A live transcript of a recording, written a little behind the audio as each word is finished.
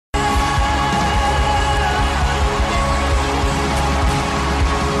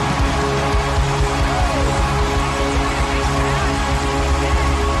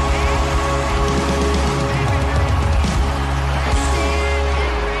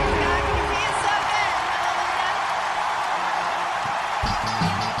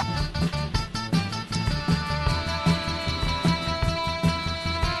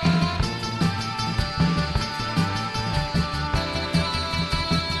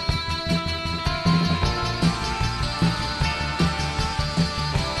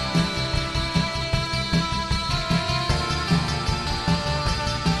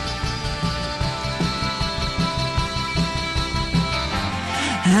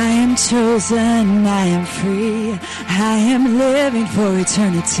I am chosen, I am free, I am living for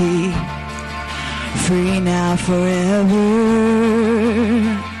eternity, free now forever.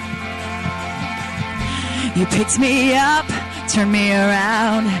 You picked me up, turned me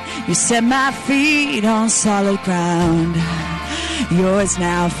around, you set my feet on solid ground, yours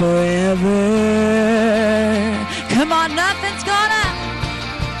now forever. Come on, nothing's gonna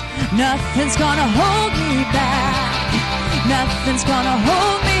hold me back. Nothing's gonna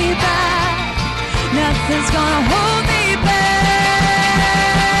hold me back. Nothing's gonna hold me back.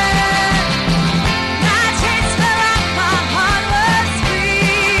 My chains fell off, my heart was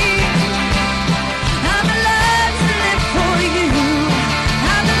free. I'm alive to live for you.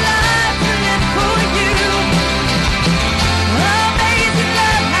 I'm alive to live for you. Amazing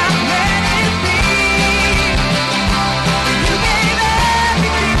love, how can it be? You gave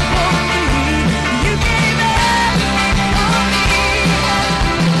everything for me. You gave everything for me.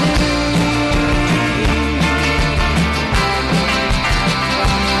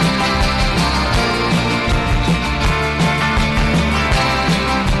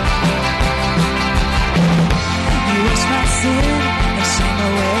 You wash my sin and shame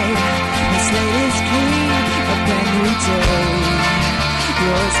away. The slate is clean, a brand new day.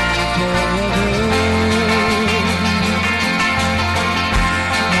 Yours now forever.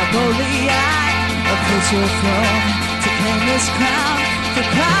 Now boldly I approach your throne to claim this crown for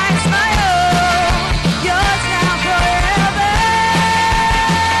Christ my own. Yours now forever.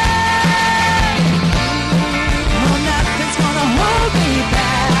 Oh, nothing's gonna hold me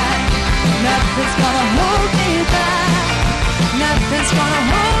back. Nothing's gonna hold me back. Nothing's gonna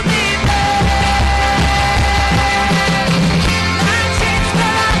hold me back. My chains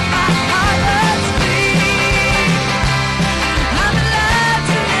fell off, my heart was free. I'm alive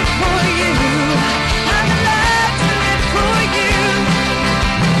to live for you. I'm alive to live for you.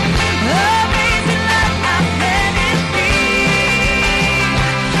 Amazing love, how can it be?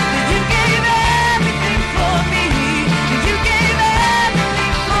 You gave everything for me. You gave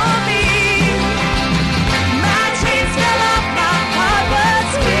everything for me. My chains fell off, my heart was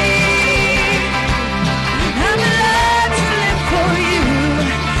free. I'm alive to live for you.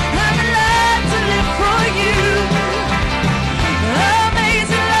 I'm alive to live for you.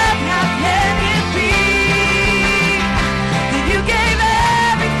 Amazing love, how can it be? You gave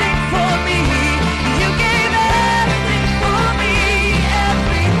everything for me. You gave everything for me.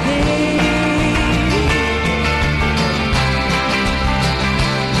 Everything.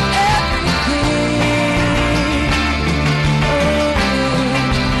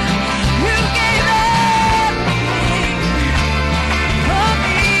 You gave everything for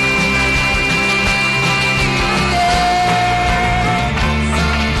me.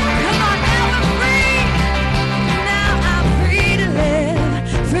 Come on, now we're free. Now I'm free to live,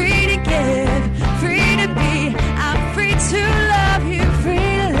 free to give, free to be. I'm free to love you,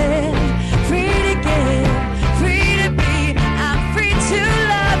 free to live, free to give, free to be. I'm free to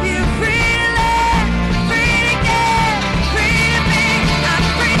love you, free to live, free to give, free to be. I'm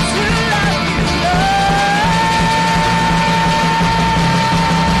free to love you, Lord.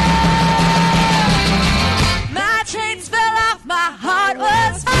 My chains fell off, my heart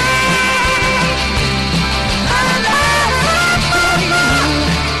was free. I'm alive to live for you.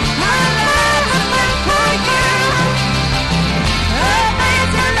 I'm alive to live for you.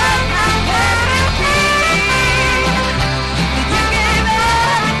 Amazing love, how can it be? You gave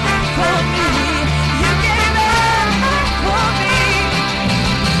everything for me. You gave everything for me.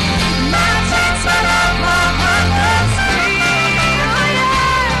 My chains fell off, my heart was free. Oh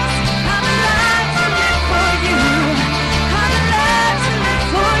yes, I'm alive to live for you. I'm alive to live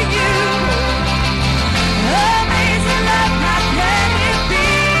for you. Amazing love, how can it be?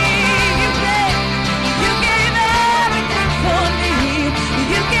 You gave everything for me.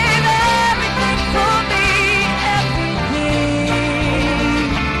 You gave everything for me. Everything.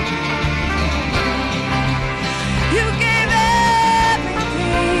 You gave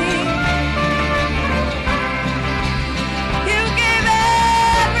everything. You gave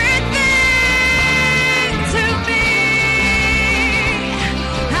everything to me.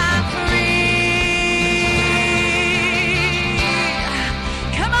 I'm free.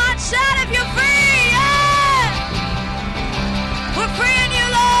 Come on, shout if you're free. Yeah! We're free in you,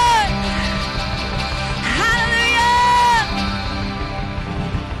 Lord. Hallelujah.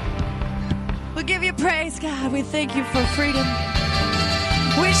 We give you praise, God. We thank you for freedom.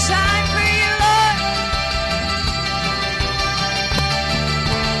 We shine for you, Lord.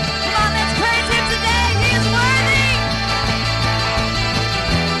 Come on, let's praise him today. He is worthy.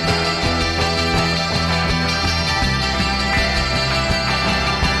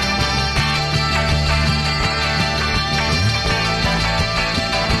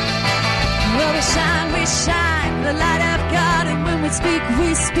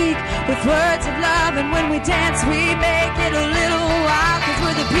 speak with words of love, and when we dance, we make it a little wild, 'cause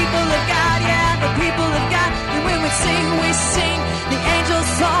we're the people of God, yeah, the people of God. And when we sing the angels'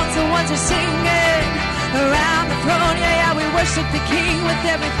 songs, the ones who are singing around the throne, yeah, we worship the King with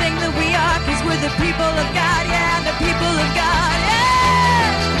everything that we are, 'cause we're the people of God, yeah, the people of God, yeah.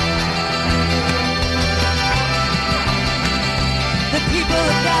 The people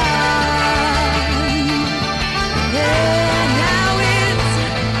of God, yeah.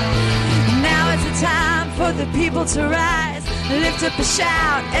 Now it's the time for the people to rise. Lift up a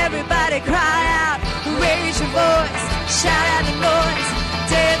shout, everybody cry out. Raise your voice, shout out the noise.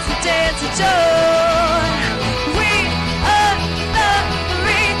 Dance to joy. We are the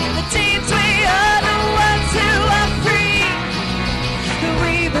redeemed. We are the ones who are free.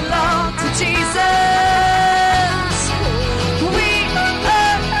 We belong to Jesus. We are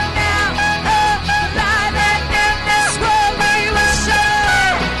now alive, and in this world we will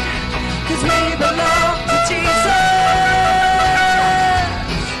shine, 'cause we belong to Jesus.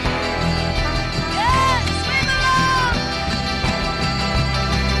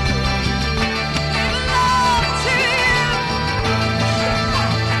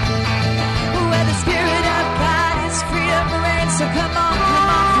 So come on,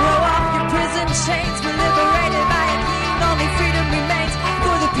 throw off your prison chains. We're liberated by a King, only freedom remains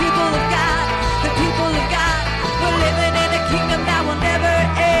for the people of God, the people of God. We're living in a kingdom that will never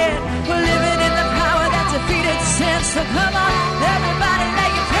end. We're living in the power that defeated sin. So come on, everybody, let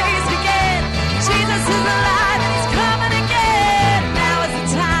your praise begin. Jesus is alive and he's coming again. Now is the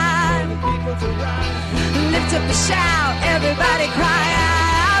time. Lift up a shout, everybody cry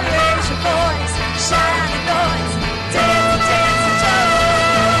out. Raise your voice, shout out the noise. Dance to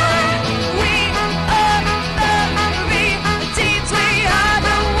joy. We are the redeemed. We are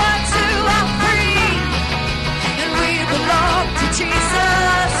the ones who are free, and we belong to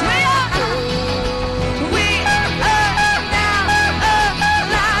Jesus. We are now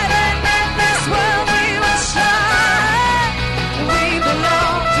alive, and in this world we will shine. We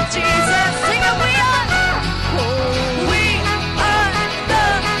belong to Jesus. Sing it, we are the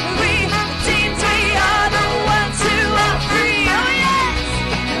redeemed. We are the ones who are free. Oh yes,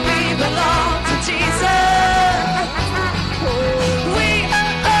 we belong to Jesus. We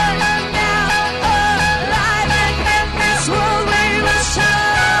are now alive, and in this world we will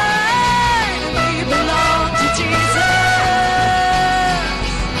shine. We belong to Jesus.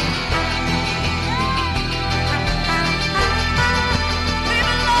 We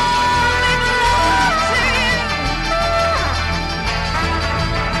belong to you.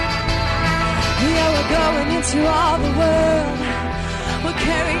 Yeah, we're going into all the world. We're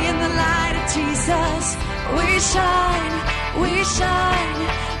carrying the light of Jesus. We shine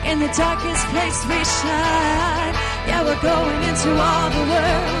in the darkest place. We shine. Yeah, we're going into all the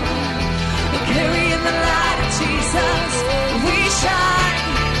world. We're carrying the light of Jesus. We shine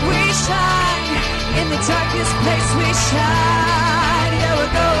in the darkest place. We shine. Yeah,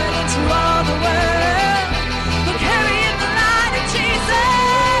 we're going into all the world. We're carrying the light of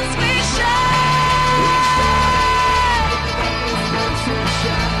Jesus. We shine.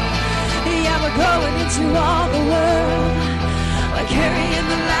 Yeah, we're going into all the world. We're carrying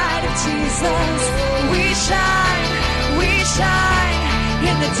the light of Jesus. We shine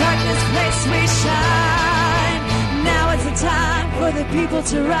in the darkest place. We shine. Now is the time for the people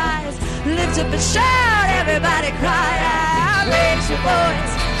to rise. Lift up and shout, everybody cry out. Raise your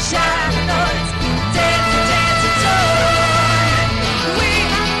voice, shout out the noise. Dance to joy. We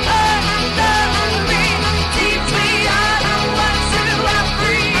are the redeemed. We are the ones who are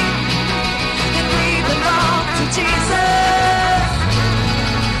free, and we belong to Jesus.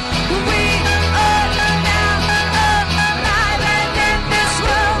 We are now alive, and in this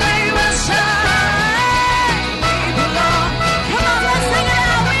world we will shine. We belong. Come on, let's sing it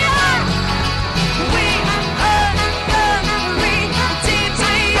out. We are the redeemed.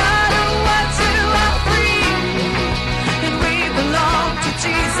 We are the ones who are free, and we belong to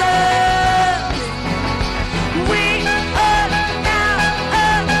Jesus. We are now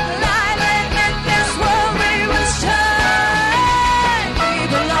alive, and in this world we will shine. We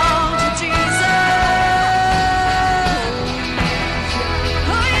belong to Jesus.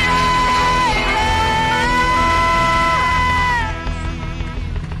 Oh yeah.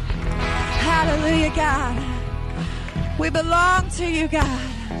 Hallelujah, God. We belong to you, God.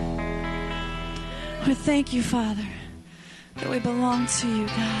 We thank you, Father, that we belong to you,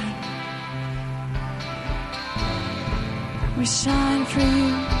 God. We shine for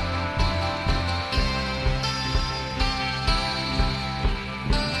you.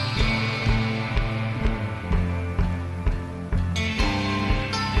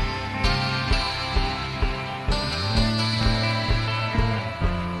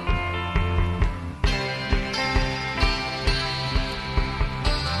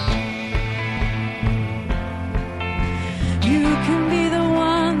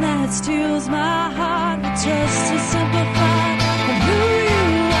 just to simplify of who you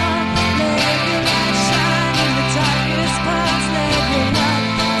are. Let your light shine in the darkest parts. Let your light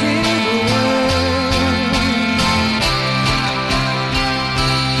fill the world.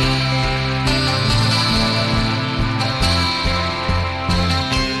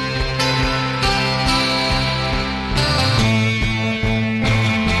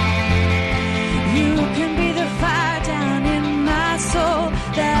 You can be the fire down in my soul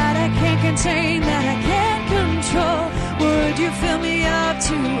that I can't contain, that I can't control. Would you fill me up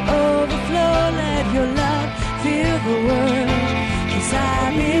to overflow? Let your love fill the world. 'Cause I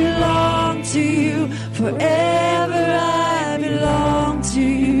belong to you, forever I belong to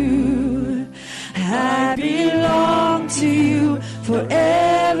you. I belong to you,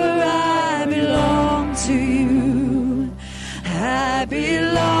 forever I belong to you. I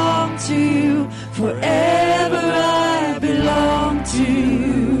belong to you, forever I belong to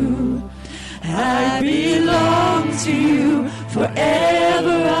you. I belong to you,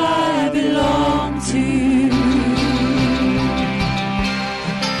 forever I belong to you.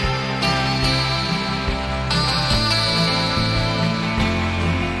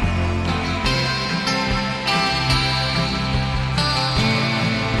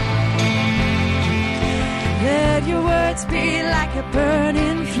 Let your words be like a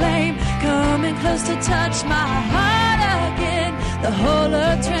burning flame, coming close to touch my heart again. The whole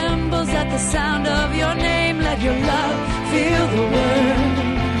earth trembles at the sound of your name. Let your love fill the world.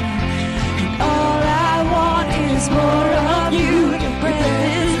 And all I want is more of you. Your breath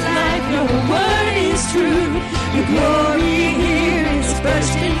is life, your word is true. Your glory here is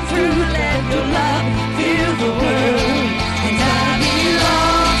bursting through. Let your love fill the world. And I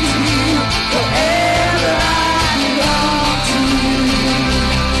belong to you, forever I belong to you.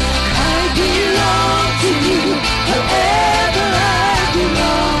 I belong to you, forever I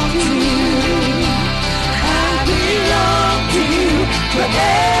belong to you. I belong to you,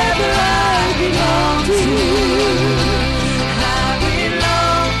 forever I belong to you. I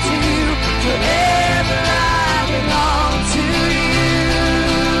belong to you, forever I belong to you.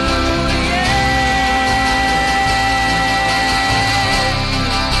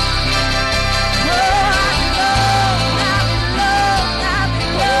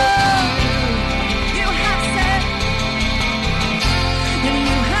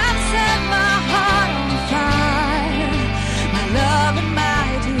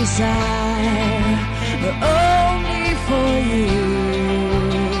 Desire only for you.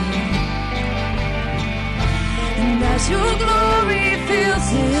 And as your glory fills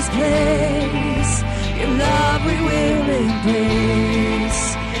this place, your love we will embrace.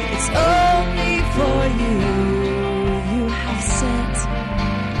 It's only for you. You have set,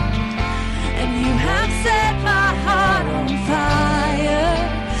 and you have set my heart on fire.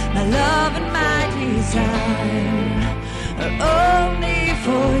 My love and my desire are only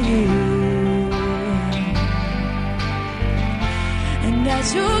for you. And as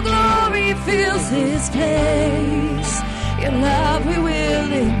your glory fills this place, your love we will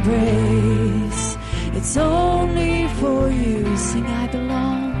embrace. It's only for you. Sing, I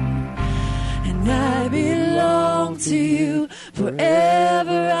belong, and I belong to you,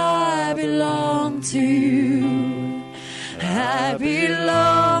 forever I belong to you. I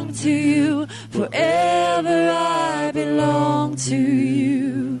belong to you, forever I belong to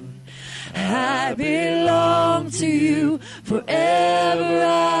you. I belong to you, forever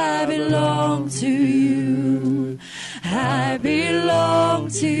I belong to you. I belong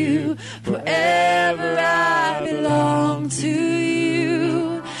to you, forever I belong to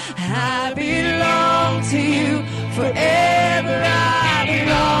you. I belong to you, forever I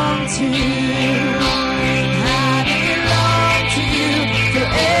belong to you. I belong to you,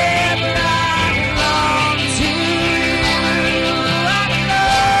 forever I belong to you.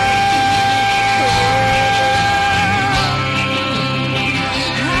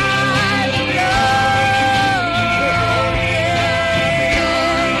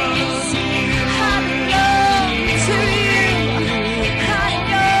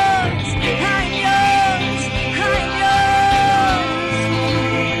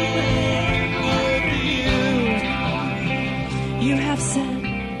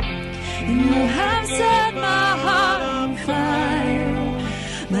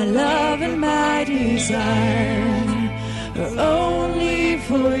 I desire are only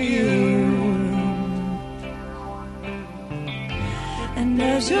for you. And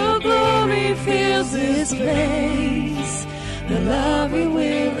as your glory fills this place, the love we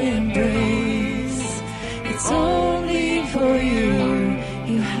will embrace. It's only for you.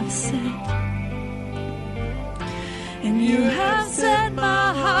 You have set, and you have set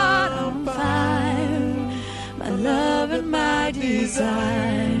my heart on fire.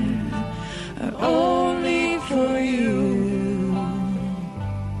 desire are only for you.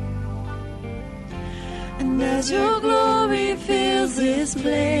 And as your glory fills this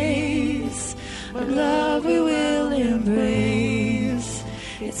place, what love we will embrace.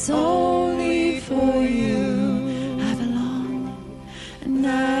 It's only for you. I belong, and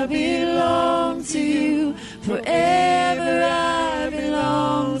I belong to you. Forever I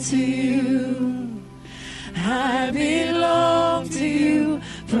belong to you. I belong to you.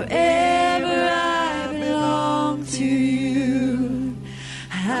 Forever I belong to you.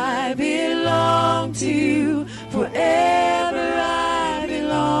 I belong to you. Forever I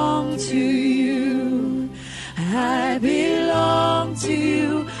belong to you. I belong to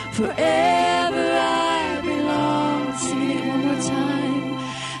you. Forever I belong to you. One more time.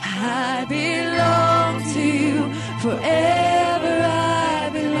 I belong to you. Forever I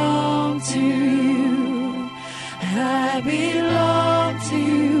belong to you. I belong to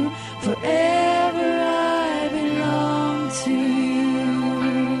you. Forever I belong to you.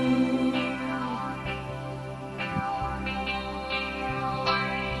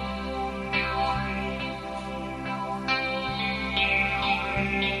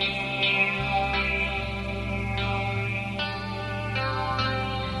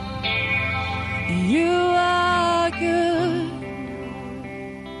 You are good,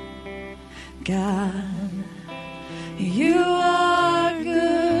 God. You are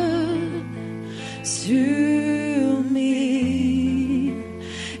good to me.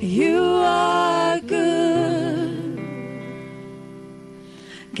 You are good,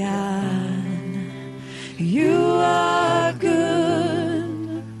 God. You are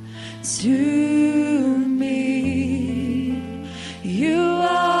good to me. You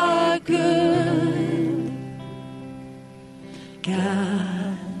are good,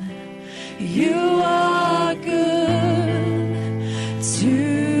 God. You are good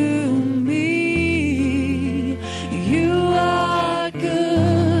to me. You are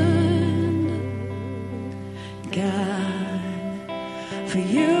good, God. For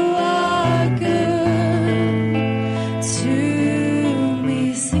you are good to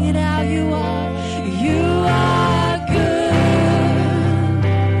me. Sing it out. You are. You are good,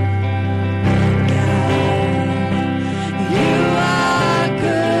 God. You are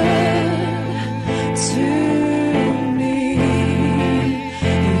good to me.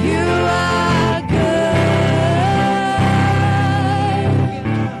 You are good.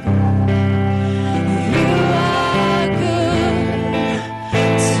 You are good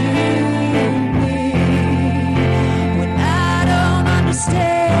to me. When I don't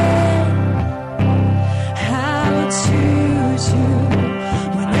understand, I will choose you.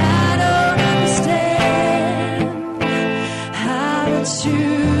 When I don't understand, I will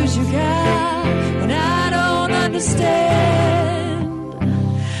choose you, God. When I don't understand,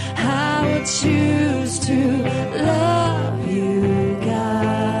 I will choose to love you,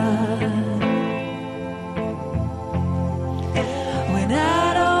 God. When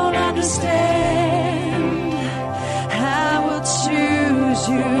I don't understand, I will choose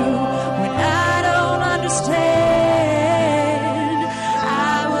you. When I don't understand, I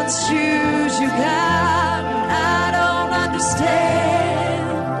will choose you, God. When I don't understand,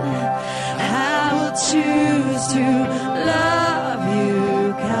 I will choose to love you,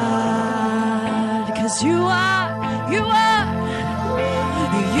 God. 'Cause you are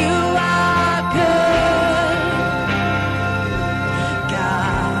good,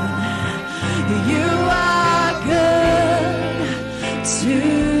 God. You are good to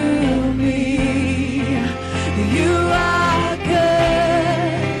me. You are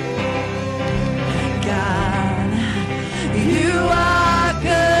good, God. You are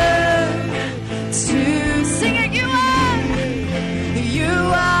good to sing it. You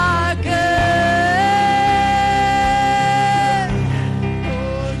are good.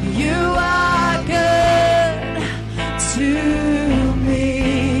 You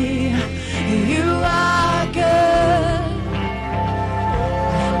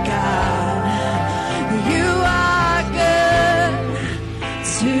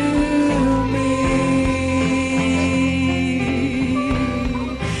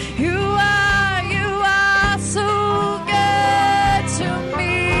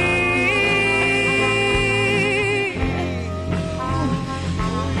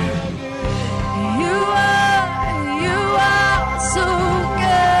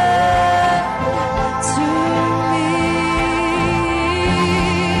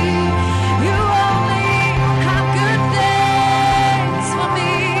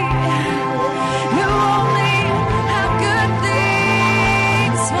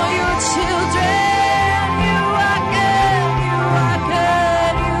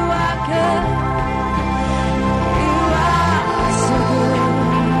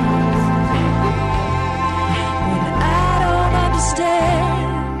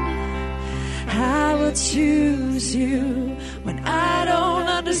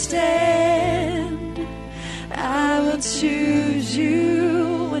understand. I will choose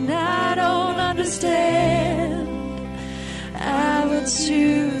you when I don't understand. I will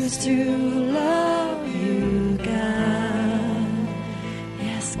choose to love you, God.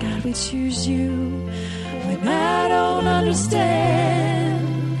 Yes, God, we choose you when I don't understand.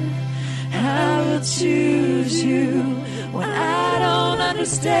 I will choose you when I don't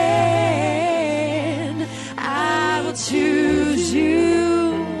understand. I will choose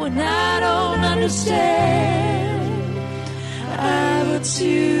you when I don't understand. I will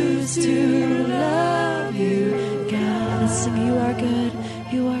choose to love you, God. Let's sing, you are good,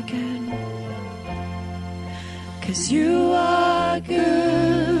 you are good. 'Cause you are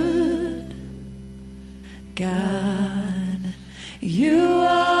good, God. You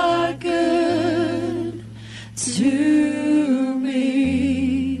are good to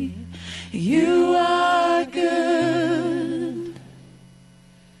me. You are good,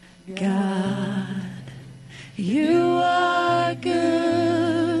 God. You are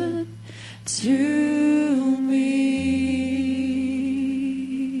good to me.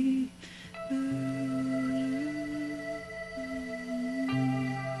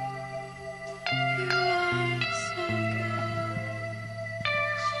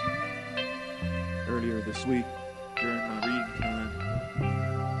 Earlier this week, during my reading time,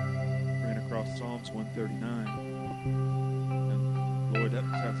 ran across Psalms 139. And Lord,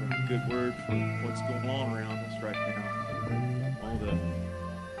 that's a good word for what's going on around us right now. All the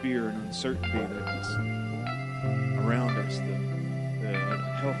fear and uncertainty that's around us, the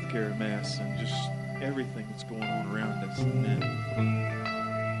healthcare mess, and just everything that's going on around us. And then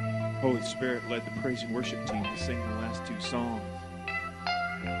Holy Spirit led the praise and worship team to sing the last two songs.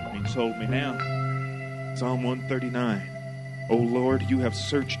 And He told me now, Psalm 139, O Lord, you have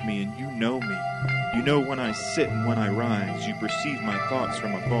searched me and you know me. You know when I sit and when I rise. You perceive my thoughts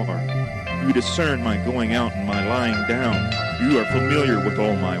from afar. You discern my going out and my lying down. You are familiar with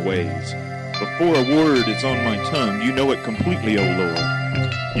all my ways. Before a word is on my tongue, you know it completely, O Lord.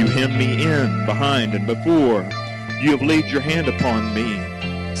 You hem me in, behind, and before. You have laid your hand upon me.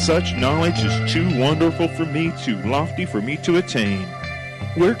 Such knowledge is too wonderful for me, too lofty for me to attain.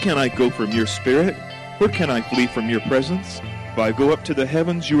 Where can I go from your spirit? Where can I flee from your presence? If I go up to the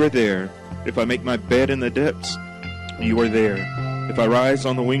heavens, you are there. If I make my bed in the depths, you are there. If I rise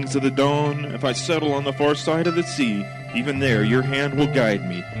on the wings of the dawn, if I settle on the far side of the sea, even there your hand will guide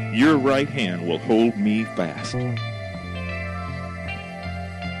me. Your right hand will hold me fast.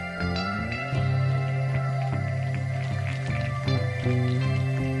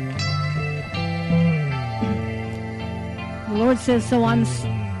 The Lord says, so I'm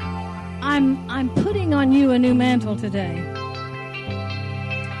putting on you a new mantle today.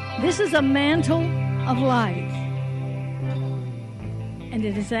 This is a mantle of light. And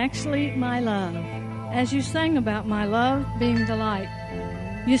it is actually my love. As you sang about my love being the light.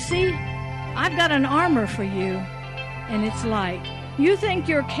 You see, I've got an armor for you, and it's light. You think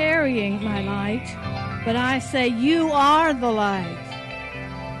you're carrying my light, but I say you are the light.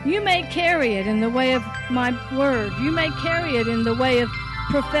 You may carry it in the way of my word. You may carry it in the way of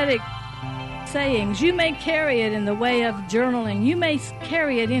prophetic sayings. You may carry it in the way of journaling. You may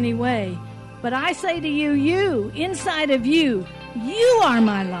carry it any way. But I say to you, inside of you, you are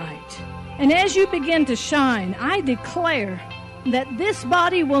my light. And as you begin to shine, I declare that this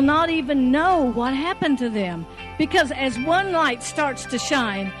body will not even know what happened to them. Because as one light starts to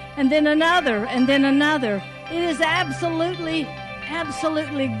shine, and then another, it is absolutely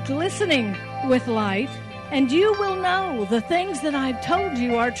glistening with light. And you will know the things that I've told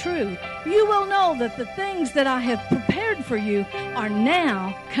you are true. You will know that the things that I have prepared for you are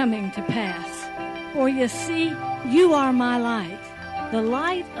now coming to pass. For you see, you are my light, the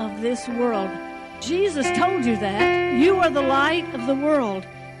light of this world. Jesus told you that. You are the light of the world.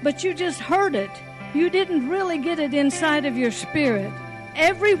 But you just heard it. You didn't really get it inside of your spirit.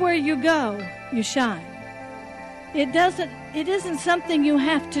 Everywhere you go, you shine. It isn't something you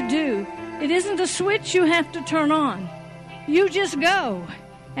have to do. It isn't a switch you have to turn on. You just go.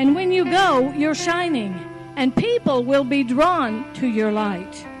 And when you go, you're shining. And people will be drawn to your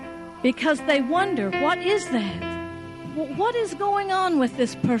light because they wonder, what is that? What is going on with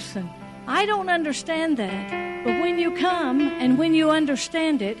this person? I don't understand that. But when you come and when you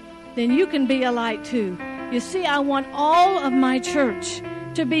understand it, then you can be a light too. You see, I want all of my church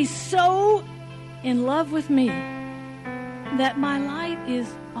to be so in love with me that my light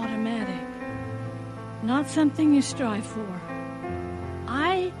is automatic, not something you strive for.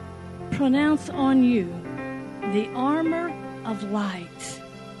 I pronounce on you the armor of light.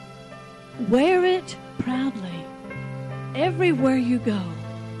 Wear it proudly everywhere you go.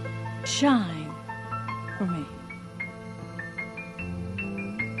 shine for me.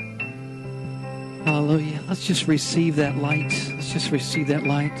 Hallelujah. Let's just receive that light. Let's just receive that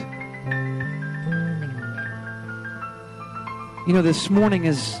light. You know, this morning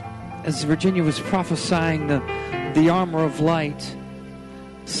as Virginia was prophesying the armor of light,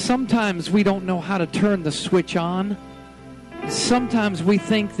 sometimes we don't know how to turn the switch on. Sometimes we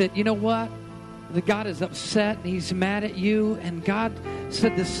think that, you know what? That God is upset and He's mad at you. And God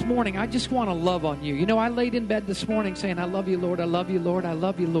said this morning, I just want to love on you. You know, I laid in bed this morning saying, I love you, Lord. I love you, Lord. I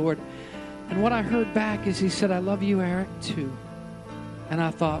love you, Lord. And what I heard back is He said, I love you, Eric, too. And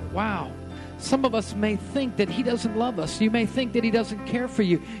I thought, wow. Some of us may think that He doesn't love us. You may think that He doesn't care for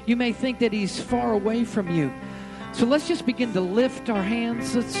you. You may think that He's far away from you. So let's just begin to lift our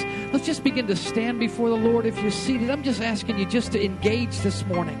hands. Let's just begin to stand before the Lord. If you're seated, I'm just asking you just to engage this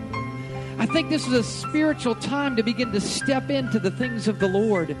morning. I think this is a spiritual time to begin to step into the things of the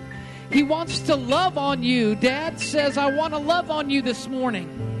Lord. He wants to love on you. Dad says, I want to love on you this morning.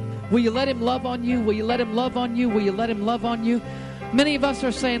 Will you let Him love on you? Will you let Him love on you? Will you let Him love on you? Many of us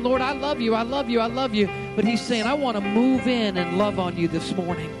are saying, Lord, I love you, I love you, I love you. But He's saying, I want to move in and love on you this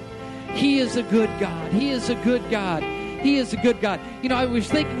morning. He is a good God. He is a good God. He is a good God. You know, I was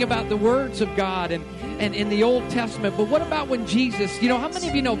thinking about the words of God and in the Old Testament, but what about when Jesus, you know, how many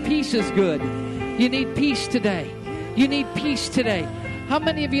of you know peace is good? You need peace today. You need peace today. How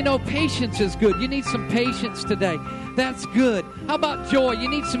many of you know patience is good? You need some patience today. That's good. How about joy? You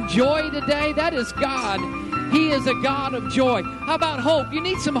need some joy today? That is God. He is a God of joy. How about hope? You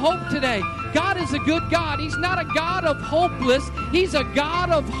need some hope today. God is a good God. He's not a God of hopeless. He's a God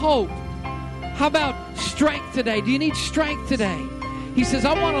of hope. How about strength today? Do you need strength today? He says,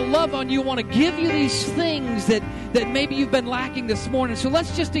 I want to love on you. I want to give you these things that maybe you've been lacking this morning. So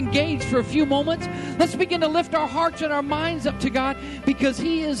let's just engage for a few moments. Let's begin to lift our hearts and our minds up to God because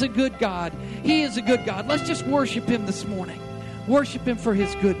He is a good God. He is a good God. Let's just worship Him this morning. Worship Him for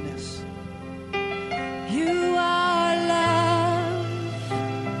His goodness. You are love,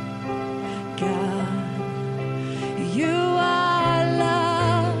 God. You are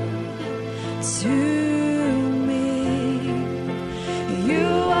love to me. You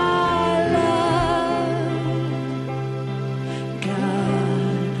are love, God.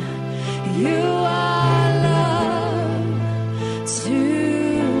 You are love to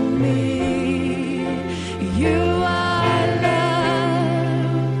me. You are love,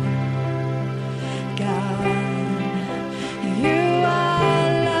 God. You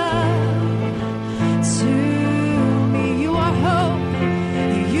are love to me. You are hope.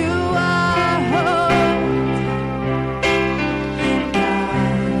 You are hope.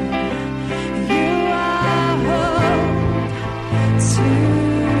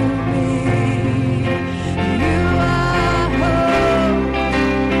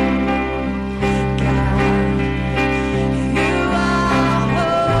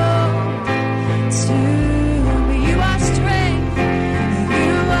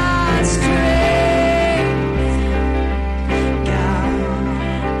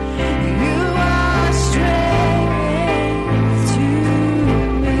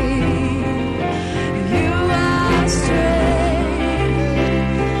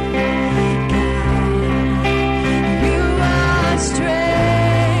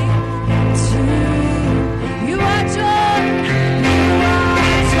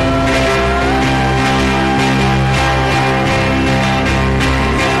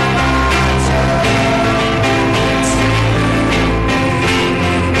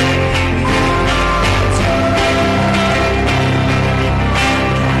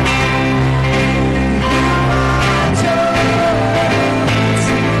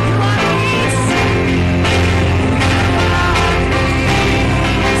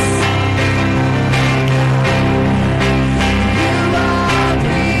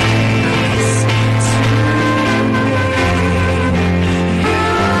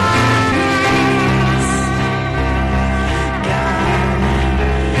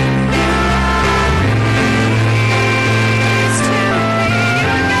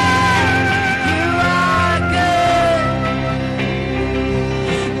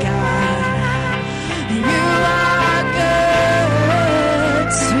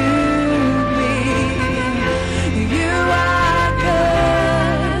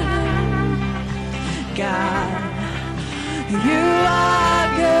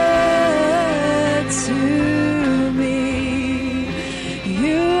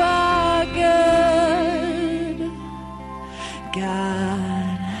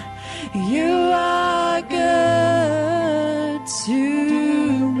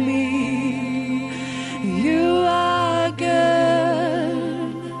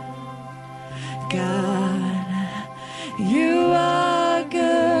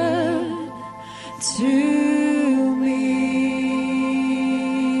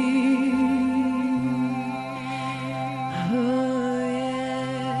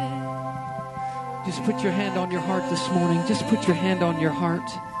 Just put your hand on your heart this morning. Just put your hand on your heart.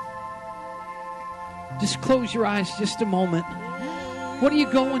 Just close your eyes just a moment. What are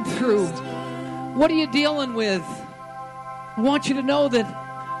you going through? What are you dealing with? I want you to know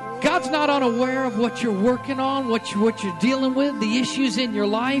that God's not unaware of what you're working on, what you're dealing with, the issues in your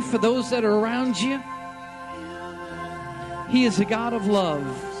life, for those that are around you. He is a God of love.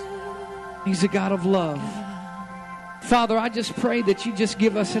 He's a God of love. Father, I just pray that you just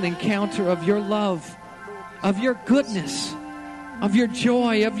give us an encounter of your love, of your goodness, of your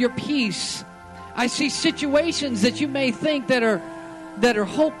joy, of your peace. I see situations that you may think that are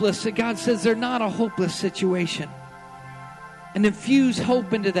hopeless, that God says they're not a hopeless situation. And infuse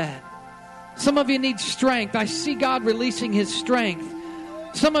hope into that. Some of you need strength. I see God releasing his strength.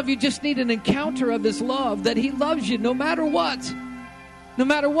 Some of you just need an encounter of his love, that he loves you no matter what. No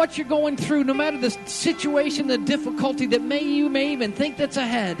matter what you're going through, no matter the situation, the difficulty that you may even think that's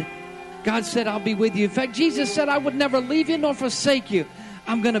ahead. God said, I'll be with you. In fact, Jesus said, I would never leave you nor forsake you.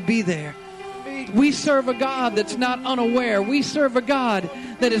 I'm going to be there. We serve a God that's not unaware. We serve a God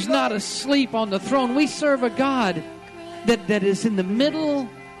that is not asleep on the throne. We serve a God that is in the middle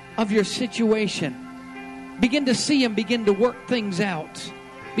of your situation. Begin to see him begin to work things out.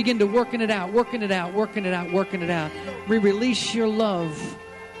 Begin to working it out, working it out, working it out, working it out. We release your love.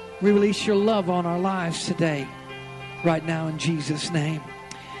 We release your love on our lives today, right now in Jesus' name.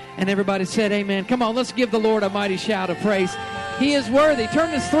 And everybody said amen. Come on, let's give the Lord a mighty shout of praise. He is worthy.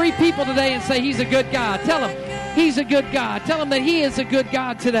 Turn to 3 people today and say he's a good God. Tell him he's a good God. Tell him that he is a good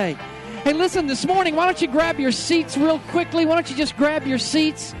God today. Hey, listen, this morning, why don't you grab your seats real quickly? Why don't you just grab your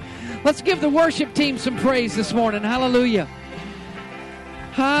seats? Let's give the worship team some praise this morning. Hallelujah.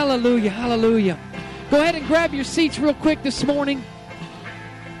 Hallelujah. Hallelujah. Go ahead and grab your seats real quick this morning.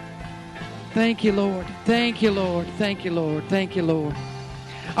 Thank you, Lord. Thank you, Lord. Thank you, Lord. Thank you, Lord.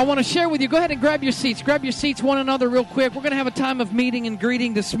 I want to share with you. Go ahead and grab your seats. Grab your seats one another real quick. We're going to have a time of meeting and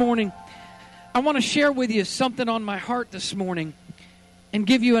greeting this morning. I want to share with you something on my heart this morning and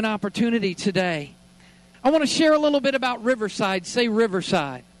give you an opportunity today. I want to share a little bit about Riverside. Say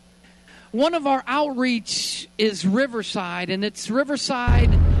Riverside. One of our outreach is Riverside, and it's Riverside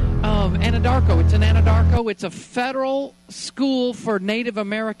Anadarko. It's in Anadarko. It's a federal school for Native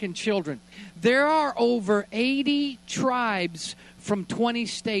American children. There are over 80 tribes from 20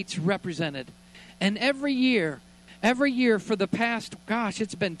 states represented. And every year for the past,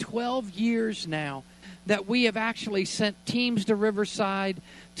 it's been 12 years now, that we have actually sent teams to Riverside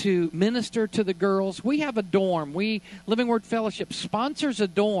to minister to the girls. We have a dorm. Living Word Fellowship sponsors a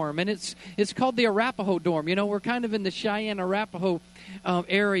dorm, and it's called the Arapaho dorm. You know, we're kind of in the Cheyenne Arapaho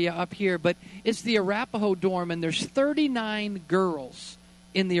area up here, but it's the Arapaho dorm, and there's 39 girls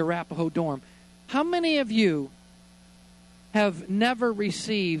in the Arapaho dorm. How many of you have never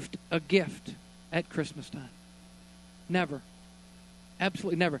received a gift at Christmas time? Never.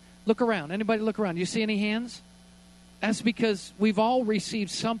 Absolutely never. Look around. Anybody look around? Do you see any hands? That's because we've all received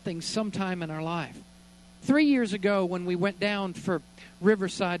something sometime in our life. 3 years ago when we went down for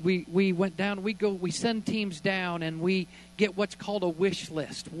Riverside, we went down, we send teams down and we get what's called a wish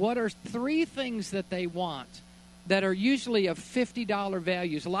list. What are 3 things that they want that are usually of $50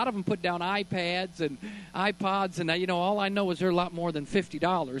 values? A lot of them put down iPads and iPods, and all I know is they're a lot more than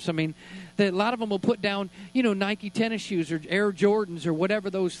 $50. I mean, a lot of them will put down, Nike tennis shoes or Air Jordans or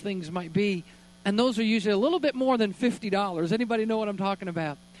whatever those things might be, and those are usually a little bit more than $50. Anybody know what I'm talking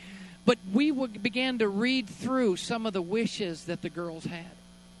about? But we began to read through some of the wishes that the girls had.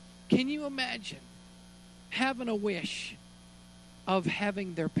 Can you imagine having a wish of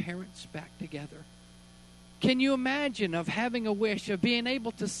having their parents back together? Can you imagine of having a wish of being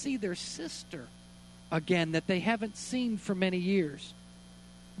able to see their sister again that they haven't seen for many years?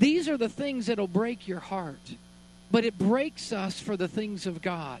 These are the things that will break your heart, but it breaks us for the things of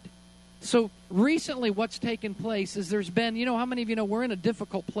God. So recently what's taken place is there's been, how many of you know we're in a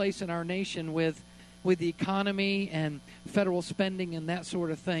difficult place in our nation with the economy and federal spending and that sort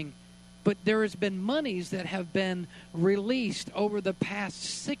of thing. But there has been monies that have been released over the past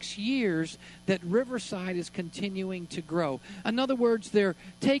 6 years that Riverside is continuing to grow. In other words, they're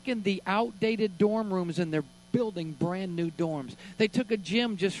taking the outdated dorm rooms and they're building brand new dorms. They took a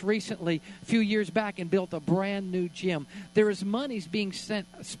gym just recently, a few years back, and built a brand new gym. There is monies being spent.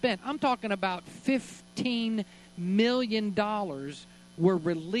 I'm talking about $15 million were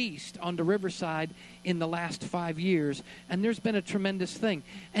released onto Riverside in the last 5 years, and there's been a tremendous thing.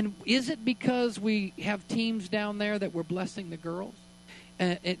 And is it because we have teams down there that we're blessing the girls?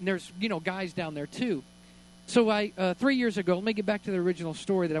 And there's guys down there too. So 3 years ago, let me get back to the original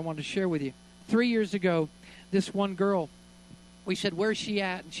story that I wanted to share with you. 3 years ago, this one girl we said, where's she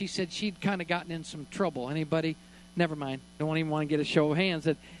at? And she said she'd kind of gotten in some trouble. Anybody? Never mind. Don't even want to get a show of hands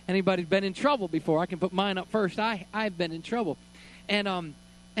that anybody's been in trouble before. I can put mine up first. I've been in trouble. And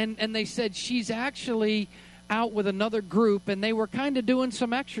they said she's actually out with another group, and they were kind of doing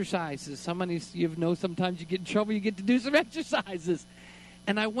some exercises. Sometimes you get in trouble, you get to do some exercises.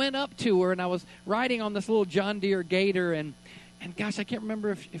 And I went up to her, and I was riding on this little John Deere Gator, and gosh, I can't remember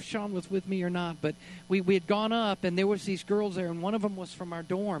if Sean was with me or not, but we had gone up, and there was these girls there, and one of them was from our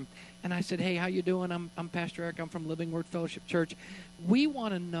dorm. And I said, hey, how you doing? I'm Pastor Eric. I'm from Living Word Fellowship Church. We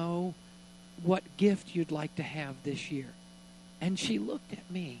want to know what gift you'd like to have this year. And she looked at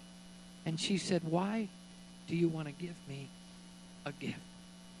me, and she said, why do you want to give me a gift?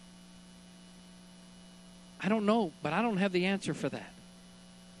 I don't know, but I don't have the answer for that.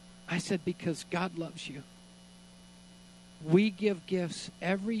 I said, because God loves you. We give gifts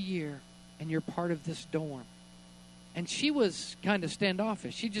every year, and you're part of this dorm. And she was kind of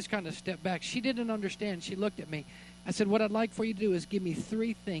standoffish. She just kind of stepped back. She didn't understand. She looked at me. I said, what I'd like for you to do is give me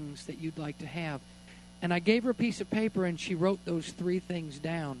 3 things that you'd like to have. And I gave her a piece of paper, and she wrote those 3 things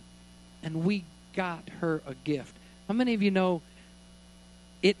down. And we got her a gift. How many of you know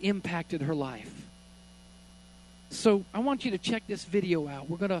it impacted her life? So I want you to check this video out.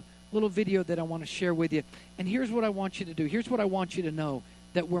 We're going to little video that I want to share with you. And here's what I want you to do. Here's what I want you to know,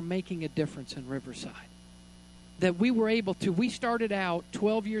 that we're making a difference in Riverside. That we started out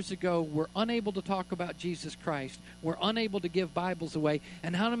 12 years ago, we're unable to talk about Jesus Christ. We're unable to give Bibles away.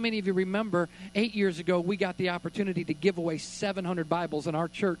 And how many of you remember 8 years ago, we got the opportunity to give away 700 Bibles, and our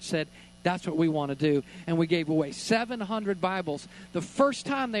church said, that's what we want to do. And we gave away 700 Bibles. The first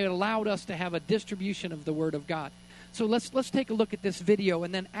time they allowed us to have a distribution of the Word of God. So let's take a look at this video,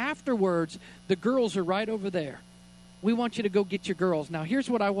 and then afterwards, the girls are right over there. We want you to go get your girls. Now, here's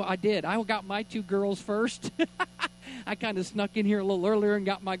what I did. I got my 2 girls first. I kind of snuck in here a little earlier and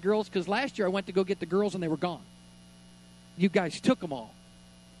got my girls, because last year I went to go get the girls, and they were gone. You guys took them all.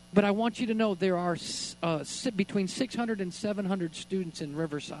 But I want you to know there are between 600 and 700 students in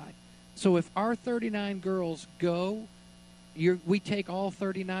Riverside. So if our 39 girls go, we take all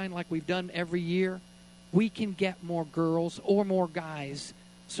 39 like we've done every year, we can get more girls or more guys.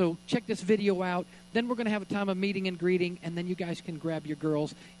 So check this video out. Then we're going to have a time of meeting and greeting, and then you guys can grab your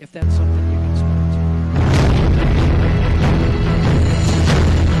girls if that's something you can sponsor.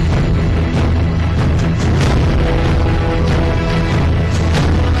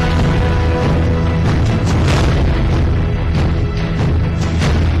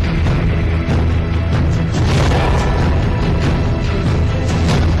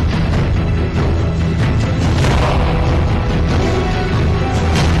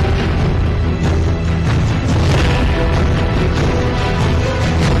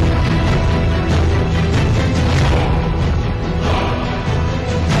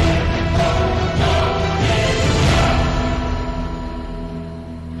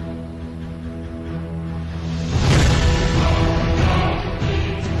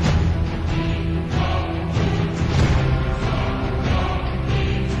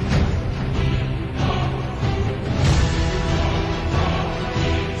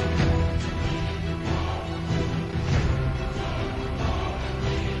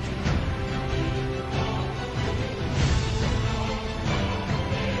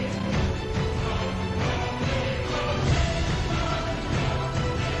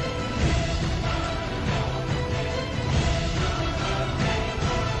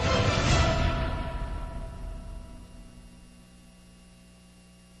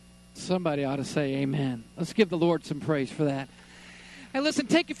 Somebody ought to say amen. Let's give the Lord some praise for that. Hey, listen,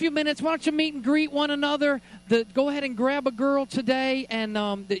 take a few minutes. Why don't you meet and greet one another? Go ahead and grab a girl today, and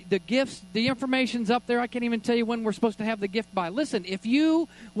the gifts, the information's up there. I can't even tell you when we're supposed to have the gift by. Listen, if you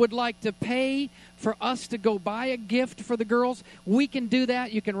would like to pay for us to go buy a gift for the girls, we can do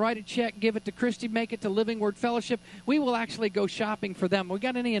that. You can write a check, give it to Christy, make it to Living Word Fellowship. We will actually go shopping for them. We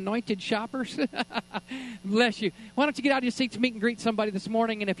got any anointed shoppers? Bless you. Why don't you get out of your seats, meet and greet somebody this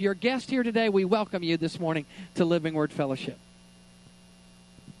morning, and if you're a guest here today, we welcome you this morning to Living Word Fellowship.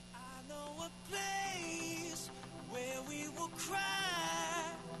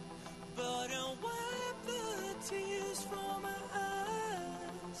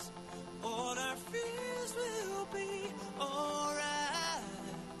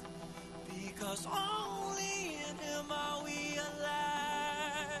 Because only in Him are we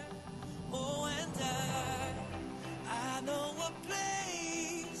alive. Oh, and I know a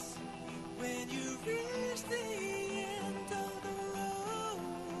place when you reach the end of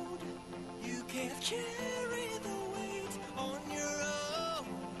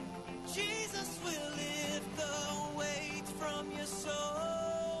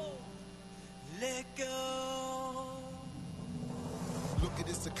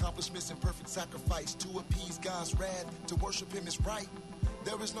greatest accomplishments and perfect sacrifice to appease God's wrath. To worship him is right.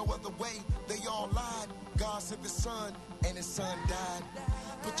 There is no other way. They all lied. God sent his son, and his son died.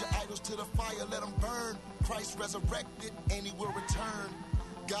 Put your idols to the fire, let them burn. Christ resurrected, and he will return.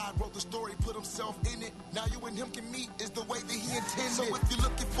 God wrote the story, put himself in it. Now you and him can meet is the way that he intended. So if you're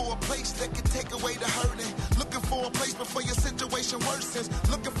looking for a place that can take away the hurting, looking for a place before your situation worsens,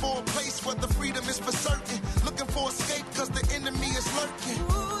 looking for a place where the freedom is for certain, looking for escape cause the enemy is lurking.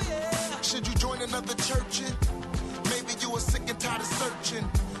 Ooh, yeah. Should you join another church in? Maybe you are sick and tired of searching,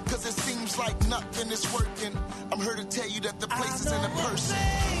 cause it seems like nothing is working. I'm here to tell you that the place is in a person.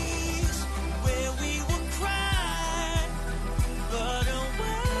 Place where we will cry, but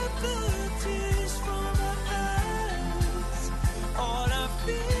wipe the tears from our eyes. All our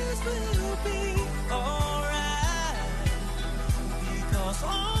fears will be alright, because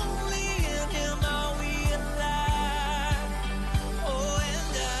only in him are we alive. Oh,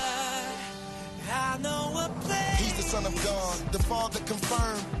 and I know a place. He's the Son of God, the Father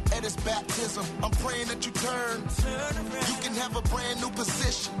confirmed at his baptism. I'm praying that you turn. You can have a brand new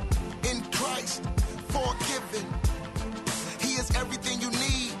position in Christ, forgiven. He is everything you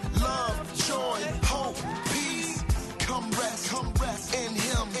need. Love, joy, hope, peace. Come rest in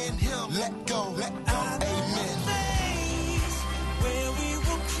him. Let go. Amen. Place where we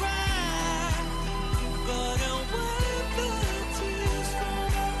will cry, but wipe the tears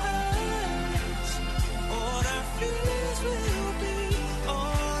from our eyes. All our fears will be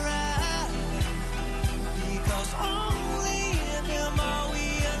alright, because only in him are we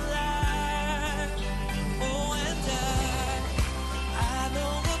alive. Oh, and I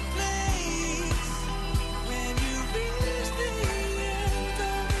know a place when you reach the end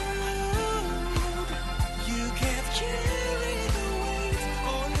of the road. You can't carry the weight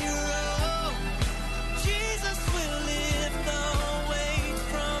on your own. Jesus will lift the weight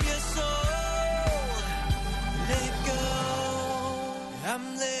from your soul. Let go. I'm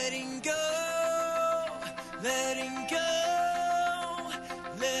letting go. Letting go.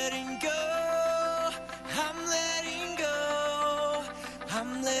 Letting go. I'm letting go.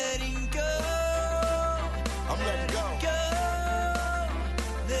 I'm letting go. I'm letting go.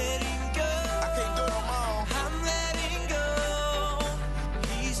 Letting go. I can't do it on my own. I'm letting go.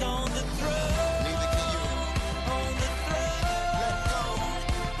 He's on the throne. Neither can you. On the throne.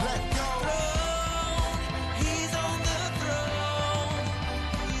 Let go. Throne. He's on the throne.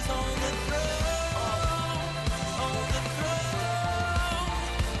 He's on the throne. On the throne.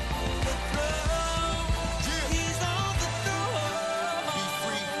 On the throne. Yeah. He's on the throne. Be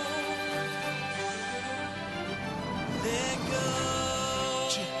free. Let go.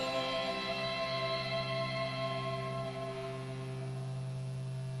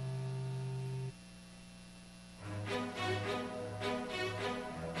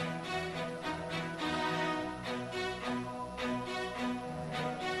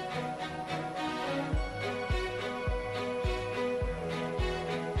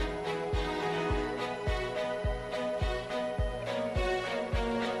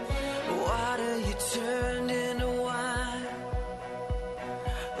 Water you turned into wine.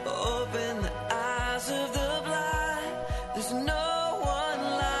 Open the eyes of the blind. There's no one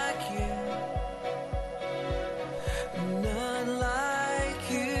like you. None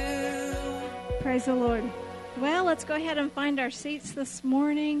like you. Praise the Lord. Well, let's go ahead and find our seats this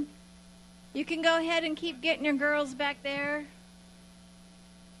morning. You can go ahead and keep getting your girls back there.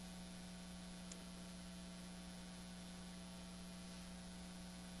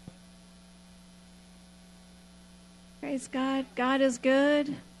 Praise God. God is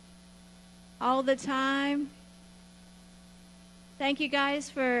good all the time. Thank you guys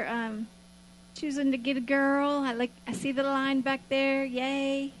for choosing to get a girl. I see the line back there.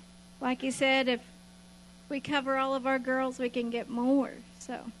 Yay. Like you said, if we cover all of our girls, we can get more.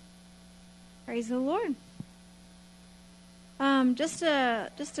 So, praise the Lord. Just a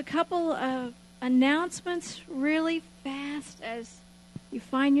couple of announcements really fast as you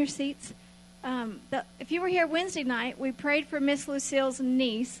find your seats. If you were here Wednesday night, we prayed for Miss Lucille's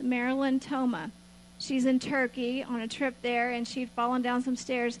niece, Marilyn Toma. She's in Turkey on a trip there, and she'd fallen down some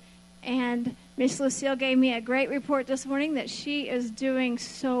stairs. And Miss Lucille gave me a great report this morning that she is doing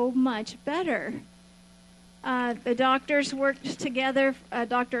so much better. The doctors worked together, a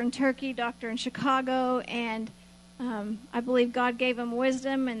doctor in Turkey, doctor in Chicago, and I believe God gave them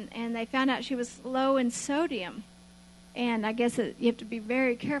wisdom, and they found out she was low in sodium. And I guess you have to be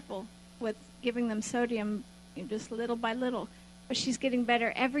very careful with giving them sodium just little by little. But she's getting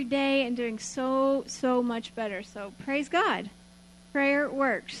better every day and doing so much better. So praise God. Prayer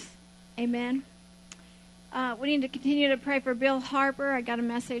works. Amen. We need to continue to pray for Bill Harper. I got a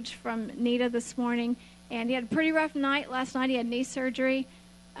message from Nita this morning, and he had a pretty rough night. Last night he had knee surgery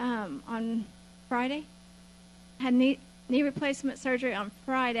on Friday. Had knee replacement surgery on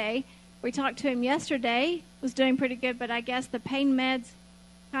Friday. We talked to him yesterday. Was doing pretty good, but I guess the pain meds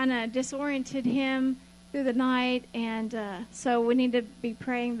kind of disoriented him through the night, and so we need to be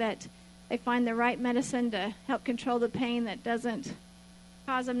praying that they find the right medicine to help control the pain that doesn't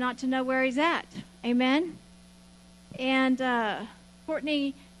cause him not to know where he's at. Amen? And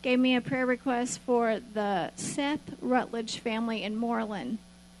Courtney gave me a prayer request for the Seth Rutledge family in Moreland,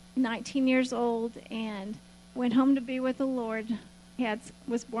 19 years old, and went home to be with the Lord. He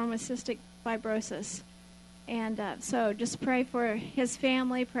was born with cystic fibrosis. And so just pray for his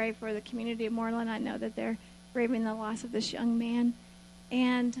family, pray for the community of Moreland. I know that they're grieving the loss of this young man.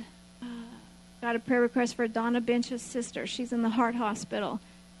 And got a prayer request for Donna Bench's sister. She's in the heart hospital.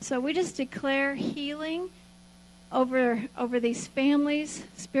 So we just declare healing over these families,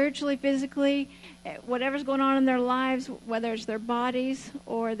 spiritually, physically, whatever's going on in their lives, whether it's their bodies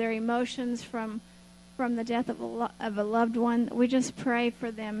or their emotions from the death of a loved one. We just pray for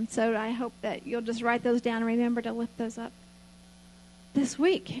them. So I hope that you'll just write those down and remember to lift those up this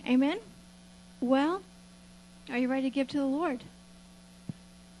week. Amen? Well, are you ready to give to the Lord?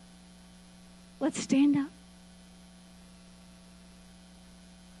 Let's stand up.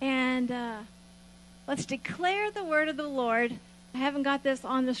 And let's declare the word of the Lord. I haven't got this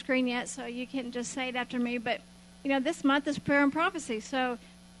on the screen yet, so you can just say it after me. But, this month is prayer and prophecy. So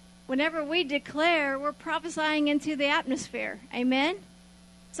whenever we declare, we're prophesying into the atmosphere. Amen?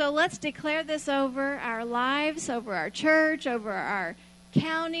 So let's declare this over our lives, over our church, over our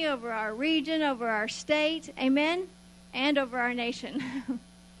county, over our region, over our state. Amen? And over our nation.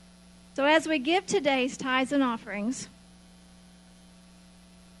 So as we give today's tithes and offerings,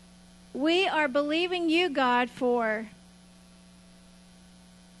 we are believing you, God, for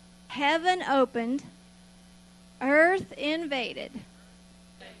heaven opened, earth invaded,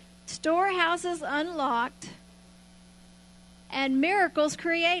 storehouses unlocked, and miracles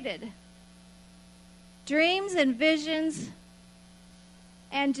created, dreams and visions,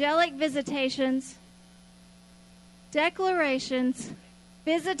 angelic visitations, declarations,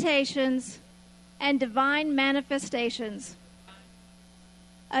 visitations, and divine manifestations,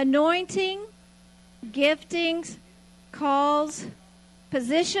 anointing, giftings, calls,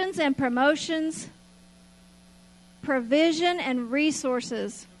 positions and promotions, provision and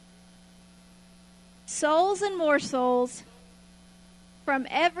resources, souls and more souls from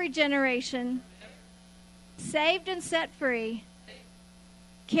every generation, saved and set free,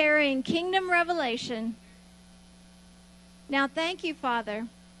 carrying kingdom revelation. Now, thank you, Father,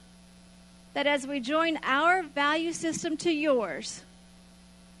 that as we join our value system to yours,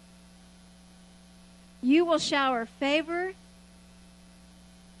 you will shower favor,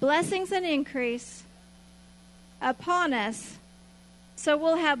 blessings, and increase upon us, so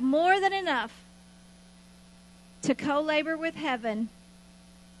we'll have more than enough to co-labor with heaven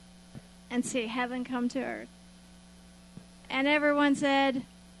and see heaven come to earth. And everyone said,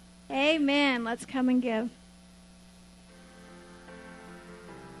 amen. Let's come and give.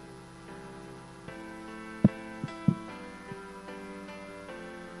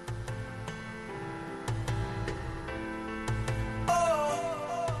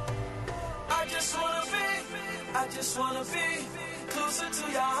 I just wanna be closer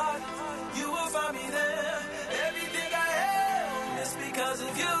to your heart. You will find me there. Everything I am is because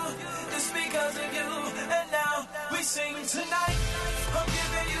of you. It's because of you. And now we sing tonight. I'm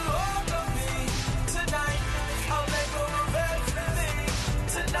giving you all of me. Tonight, I'll let go of everything.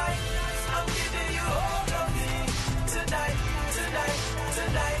 Tonight, I'm giving you all of me. Tonight,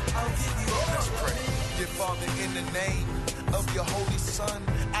 I'll give you all of me. Dear Father, in the name of your holy Son,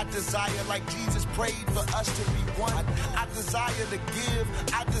 I desire, like Jesus prayed, for us to be one. I desire to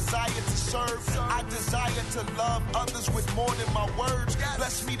give, I desire to serve, I desire to love others with more than my words.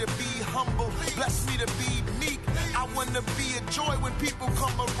 Bless me to be humble, bless me to be meek. I want to be a joy when people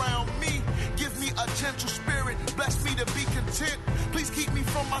come around me. Give me a gentle spirit, bless me to be content. Please keep me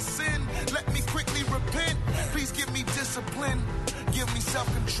from my sin, let me quickly repent. Please give me discipline, give me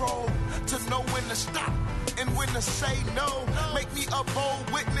self-control to know when to stop and when to say no. Make me a bold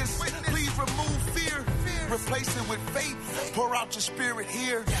witness. Please remove fear. Replace it with faith. Pour out your spirit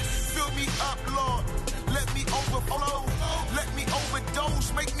here. Fill me up, Lord. Let me overflow. Let me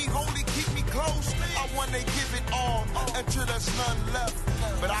overdose. Make me holy. Keep me close. I want to give it all until there's none left.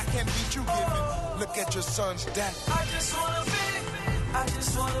 But I can't beat you giving. Look at your son's death. I just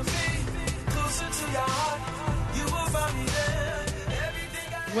wanna be closer to your heart. You will find me there.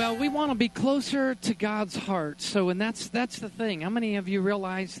 Everything I Well, we want to be closer to God's heart. So, and that's the thing. How many of you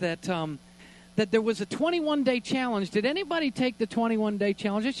realize that that there was a 21-day challenge? Did anybody take the 21-day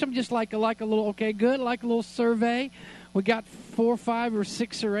challenge? Just like a little, okay, good, like a little survey. We got 4, 5, or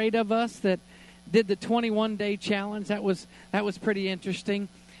 6 or 8 of us that did the 21-day challenge. That was pretty interesting.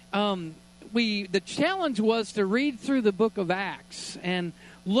 The challenge was to read through the book of Acts and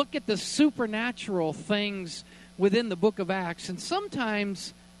look at the supernatural things within the book of Acts. And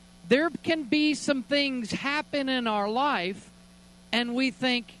sometimes there can be some things happen in our life and we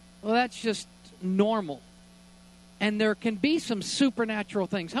think, well, that's just normal. And there can be some supernatural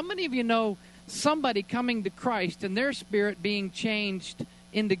things. How many of you know somebody coming to Christ and their spirit being changed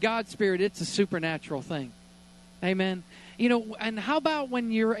into God's spirit? It's a supernatural thing. Amen. You know, and how about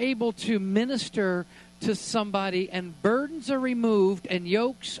when you're able to minister to somebody and burdens are removed and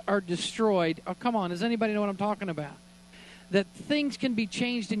yokes are destroyed? Oh, come on. Does anybody know what I'm talking about? That things can be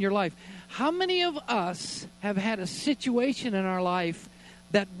changed in your life. How many of us have had a situation in our life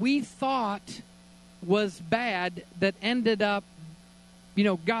that we thought was bad that ended up, you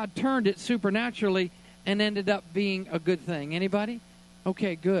know, God turned it supernaturally and ended up being a good thing? Anybody?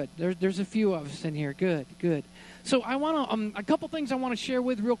 Okay, good. There's a few of us in here. Good, good. So I want to, a couple things I want to share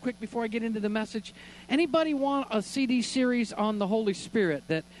with real quick before I get into the message. Anybody want a CD series on the Holy Spirit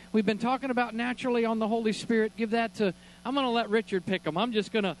that we've been talking about naturally on the Holy Spirit? Give that to, I'm going to let Richard pick them. I'm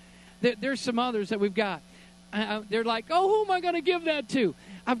just going to, there's some others that we've got. They're like, oh, who am I going to give that to?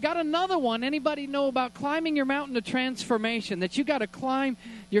 I've got another one. Anybody know about climbing your mountain of transformation? That you got to climb,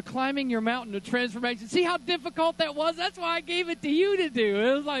 you're climbing your mountain of transformation. See how difficult that was? That's why I gave it to you to do.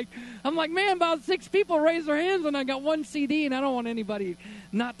 It was like, I'm like, man, about 6 people raised their hands when I got one CD, and I don't want anybody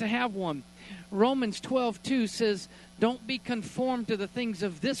not to have one. Romans 12:2 says, don't be conformed to the things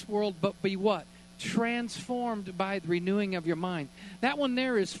of this world, but be what? Transformed by the renewing of your mind. That one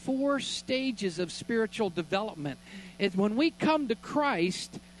there is 4 stages of spiritual development. It's when we come to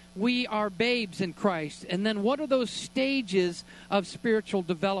Christ, we are babes in Christ. And then what are those stages of spiritual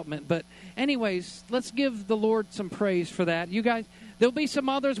development? But anyways, let's give the Lord some praise for that. You guys, there'll be some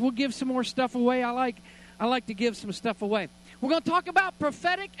others. We'll give some more stuff away. I like to give some stuff away. We're going to talk about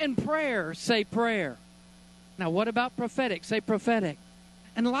prophetic and prayer. Say prayer. Now, what about prophetic? Say prophetic.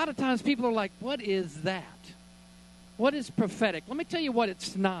 And a lot of times people are like, what is that? What is prophetic? Let me tell you what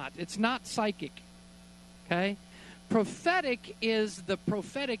it's not. It's not psychic. Okay? Prophetic is the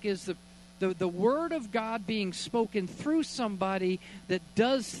word of God being spoken through somebody that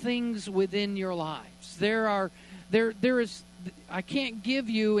does things within your lives. There is I can't give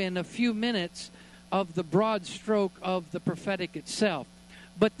you in a few minutes of the broad stroke of the prophetic itself.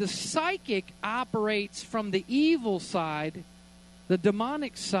 But the psychic operates from the evil side, the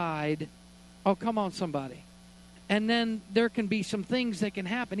demonic side. Oh, come on, somebody. And then there can be some things that can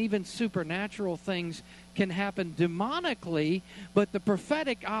happen. Even supernatural things can happen demonically. But the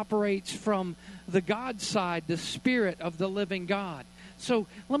prophetic operates from the God side, the Spirit of the living God. So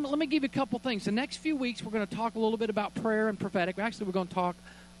let me give you a couple things. The next few weeks, we're going to talk a little bit about prayer and prophetic. Actually, we're going to talk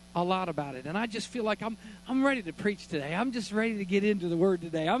a lot about it. And I just feel like I'm ready to preach today. I'm just ready to get into the Word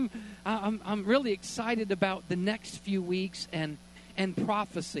today. I'm really excited about the next few weeks and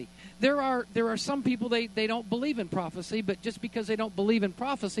prophecy. There are some people, they don't believe in prophecy, but just because they don't believe in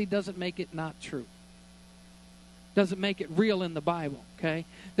prophecy doesn't make it not true. Doesn't make it real in the Bible, okay?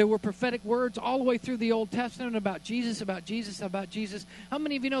 There were prophetic words all the way through the Old Testament about Jesus, about Jesus, about Jesus. How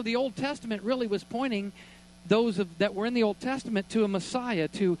many of you know the Old Testament really was pointing those that were in the Old Testament to a Messiah,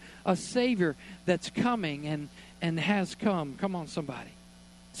 to a Savior that's coming and has come? Come on, somebody.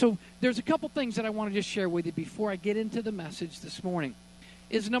 So there's a couple things that I want to just share with you before I get into the message this morning.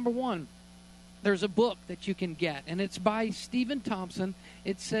 Is number one, there's a book that you can get, and it's by Stephen Thompson.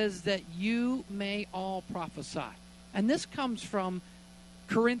 It says that you may all prophesy. And this comes from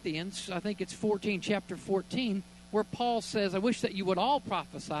Corinthians, I think it's chapter 14, where Paul says, I wish that you would all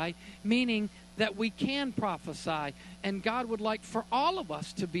prophesy, meaning that we can prophesy, and God would like for all of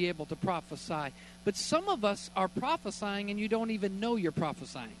us to be able to prophesy. But some of us are prophesying and you don't even know you're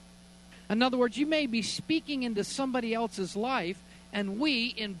prophesying. In other words, you may be speaking into somebody else's life, and we,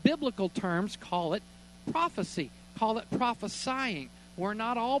 in biblical terms, call it prophecy, call it prophesying. We're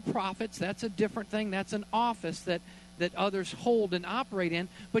not all prophets. That's a different thing. That's an office that others hold and operate in,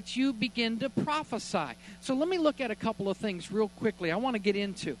 but you begin to prophesy. So let me look at a couple of things real quickly I want to get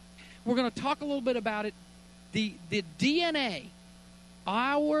into. We're going to talk a little bit about it. The DNA,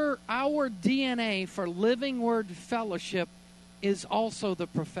 our DNA for Living Word Fellowship is also the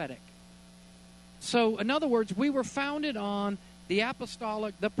prophetic. So, in other words, we were founded on the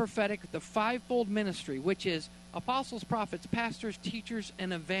apostolic, the prophetic, the fivefold ministry, which is apostles, prophets, pastors, teachers,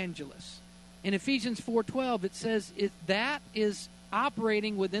 and evangelists. In Ephesians 4:12, it says that is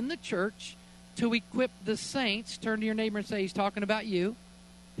operating within the church to equip the saints. Turn to your neighbor and say, he's talking about you.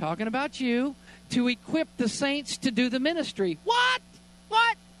 Talking about you. To equip the saints to do the ministry. What?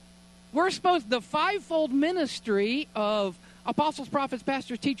 We're supposed, the fivefold ministry of apostles, prophets,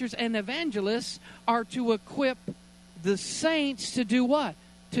 pastors, teachers, and evangelists are to equip the saints to do what?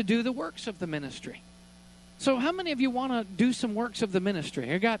 To do the works of the ministry. So how many of you want to do some works of the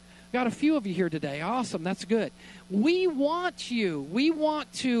ministry? I got a few of you here today. Awesome. That's good. We want you. We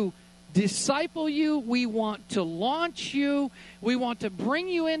want to disciple you. We want to launch you. We want to bring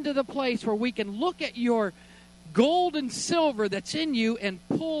you into the place where we can look at your gold and silver that's in you and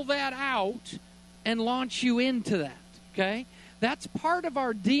pull that out and launch you into that. Okay? That's part of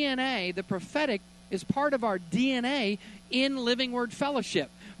our DNA. The prophetic is part of our DNA in Living Word Fellowship.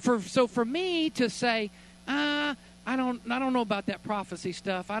 So for me to say, I don't know about that prophecy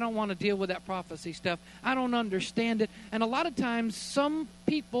stuff. I don't want to deal with that prophecy stuff. I don't understand it. And a lot of times some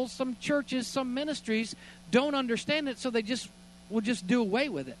people, some churches, some ministries don't understand it, so they will just do away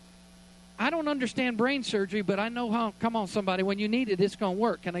with it. I don't understand brain surgery, but I know how, come on somebody, when you need it, it's going to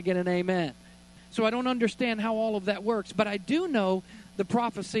work. Can I get an amen? So I don't understand how all of that works, but I do know the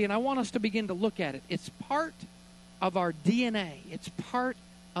prophecy, and I want us to begin to look at it. It's part of our DNA. It's part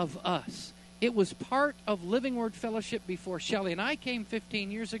of us. It was part of Living Word Fellowship before Shelley and I came 15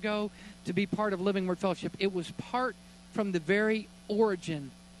 years ago to be part of Living Word Fellowship. It was part from the very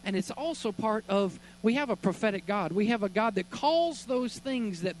origin. And it's also part of, we have a prophetic God. We have a God that calls those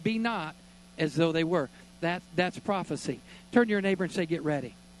things that be not as though they were. That's prophecy. Turn to your neighbor and say, get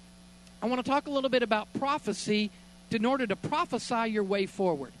ready. I want to talk a little bit about prophecy in order to prophesy your way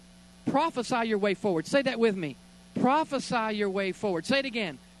forward. Prophesy your way forward. Say that with me. Prophesy your way forward. Say it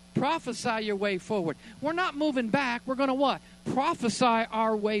again. Prophesy your way forward. We're not moving back. We're going to what? Prophesy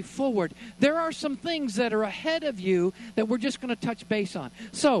our way forward. There are some things that are ahead of you that we're just going to touch base on.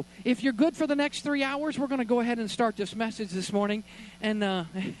 So, if you're good for the next 3 hours, we're going to go ahead and start this message this morning. And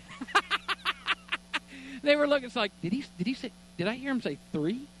they were looking, it's like, did I hear him say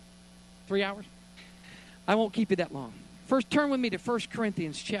 3 hours? I won't keep you that long. First, turn with me to 1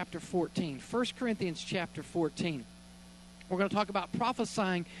 Corinthians chapter 14. 1 Corinthians chapter 14. We're going to talk about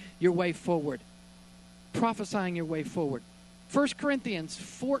prophesying your way forward. Prophesying your way forward. 1 Corinthians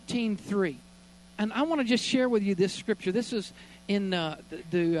 14:3. And I want to just share with you this scripture. This is in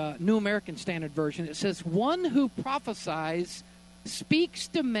the New American Standard Version. It says, one who prophesies speaks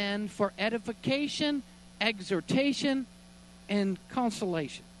to men for edification, exhortation, and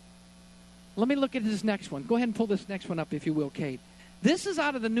consolation. Let me look at this next one. Go ahead and pull this next one up if you will, Kate. This is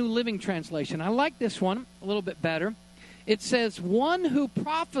out of the New Living Translation. I like this one a little bit better. It says, one who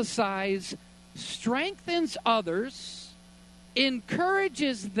prophesies strengthens others,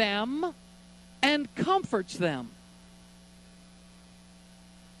 encourages them, and comforts them.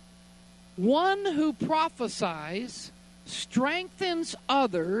 One who prophesies strengthens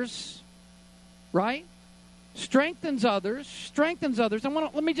others, right? Strengthens others.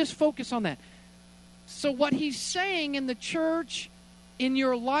 Let me just focus on that. So what he's saying in the church, in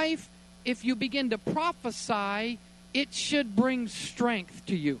your life, if you begin to prophesy, it should bring strength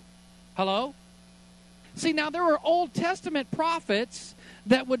to you. Hello? See, now there were Old Testament prophets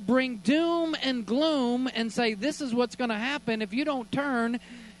that would bring doom and gloom and say, this is what's going to happen. If you don't turn,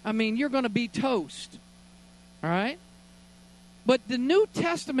 you're going to be toast. All right? But the New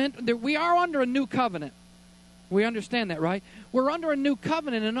Testament, we are under a new covenant. We understand that, right? We're under a new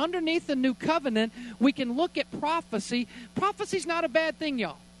covenant, and underneath the new covenant, we can look at prophecy. Prophecy's not a bad thing,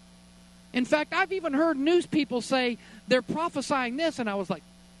 y'all. In fact, I've even heard news people say they're prophesying this, and I was like,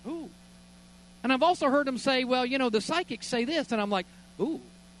 ooh. And I've also heard them say, well, the psychics say this, and I'm like, ooh.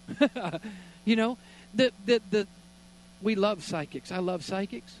 We love psychics. I love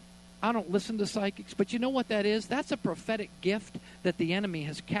psychics. I don't listen to psychics, but you know what that is? That's a prophetic gift that the enemy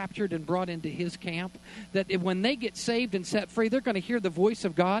has captured and brought into his camp, that when they get saved and set free, they're going to hear the voice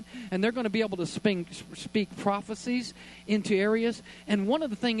of God, and they're going to be able to speak prophecies into areas. And one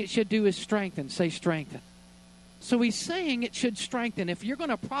of the things it should do is strengthen. Say strengthen. So he's saying it should strengthen. If you're going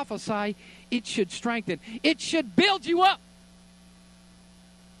to prophesy, it should strengthen. It should build you up.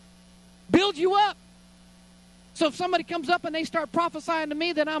 Build you up. So if somebody comes up and they start prophesying to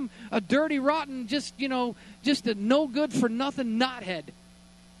me that I'm a dirty, rotten, just a no good for nothing knothead,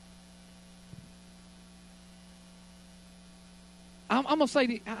 I'm going to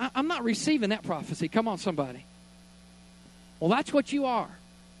say, I'm not receiving that prophecy. Come on, somebody. Well, that's what you are.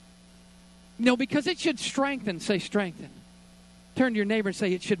 Because it should strengthen. Say strengthen. Turn to your neighbor and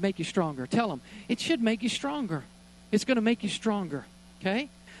say, it should make you stronger. Tell them, it should make you stronger. It's going to make you stronger. Okay?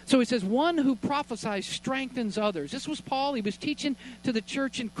 So he says, one who prophesies strengthens others. This was Paul. He was teaching to the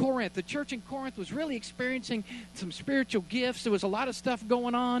church in Corinth. The church in Corinth was really experiencing some spiritual gifts. There was a lot of stuff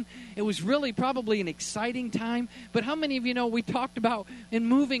going on. It was really probably an exciting time. But how many of you know we talked about in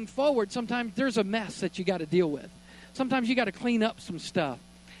moving forward, sometimes there's a mess that you got to deal with. Sometimes you got to clean up some stuff.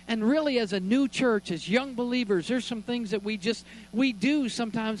 And really, as a new church, as young believers, there's some things that we do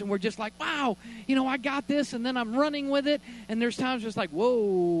sometimes, and we're just like, wow, I got this, and then I'm running with it. And there's times just like,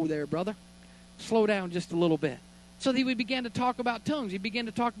 whoa there, brother. Slow down just a little bit. So he began to talk about tongues. He began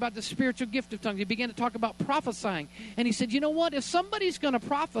to talk about the spiritual gift of tongues. He began to talk about prophesying. And he said, you know what? If somebody's going to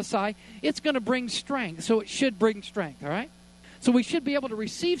prophesy, it's going to bring strength. So it should bring strength, all right? So we should be able to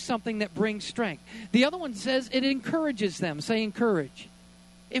receive something that brings strength. The other one says it encourages them. Say encourage.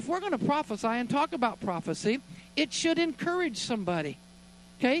 If we're going to prophesy and talk about prophecy, it should encourage somebody.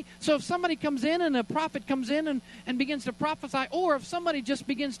 Okay? So if somebody comes in and a prophet comes in and begins to prophesy, or if somebody just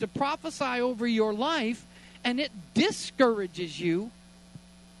begins to prophesy over your life and it discourages you,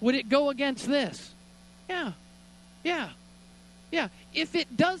 would it go against this? Yeah. If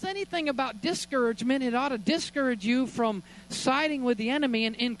it does anything about discouragement, it ought to discourage you from siding with the enemy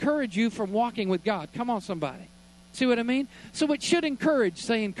and encourage you from walking with God. Come on, somebody. See what I mean? So it should encourage.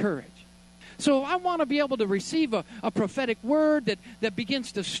 Say encourage. So I want to be able to receive a prophetic word that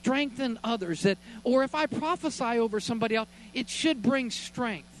begins to strengthen others. Or if I prophesy over somebody else, it should bring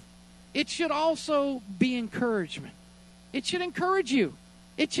strength. It should also be encouragement. It should encourage you.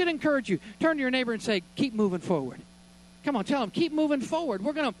 It should encourage you. Turn to your neighbor and say, keep moving forward. Come on, tell them, keep moving forward.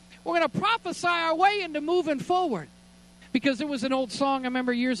 We're gonna prophesy our way into moving forward. Because there was an old song I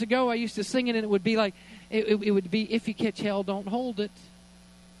remember years ago. I used to sing it, and it would be like, it would be, if you catch hell, don't hold it.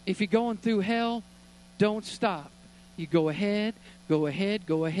 If you're going through hell, don't stop. You go ahead, go ahead,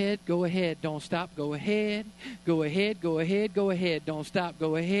 go ahead, go ahead. Don't stop, go ahead, go ahead, go ahead, go ahead. Don't stop,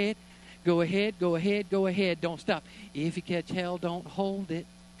 go ahead, go ahead, go ahead, go ahead. Don't stop. If you catch hell, don't hold it.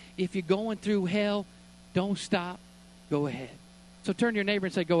 If you're going through hell, don't stop, go ahead. So turn to your neighbor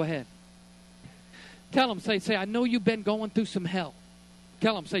and say, go ahead. Tell them, say, I know you've been going through some hell.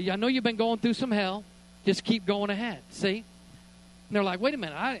 Tell them, say, I know you've been going through some hell. Just keep going ahead. See? And they're like, wait a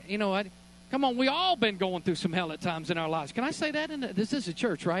minute. Come on, we all been going through some hell at times in our lives. Can I say that? This is a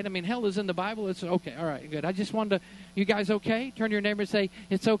church, right? I mean, hell is in the Bible. It's okay. All right, good. I just wanted to, you guys okay? Turn to your neighbor and say,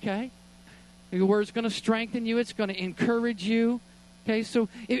 it's okay. Your word's going to strengthen you. It's going to encourage you. Okay, so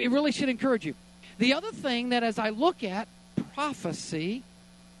it really should encourage you. The other thing that as I look at prophecy,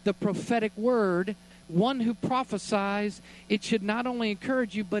 the prophetic word, one who prophesies, it should not only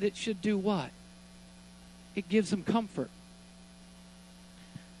encourage you, but it should do what? It gives them comfort.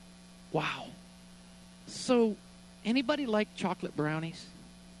 Wow. So, anybody like chocolate brownies?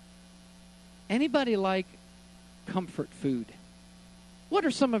 Anybody like comfort food? What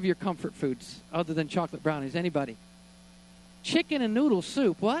are some of your comfort foods other than chocolate brownies? Anybody? Chicken and noodle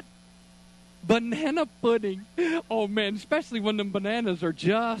soup. What? Banana pudding. Oh, man, especially when the bananas are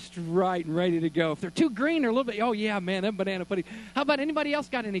just right and ready to go. If they're too green or a little bit, oh, yeah, man, that banana pudding. How about anybody else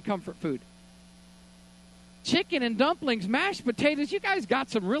got any comfort food? Chicken and dumplings, mashed potatoes. You guys got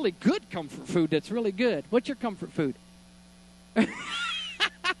some really good comfort food that's really good. What's your comfort food?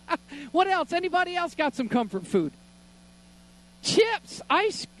 What else? Anybody else got some comfort food? Chips,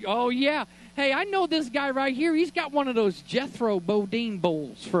 ice. Oh, yeah. Hey, I know this guy right here. He's got one of those Jethro Bodine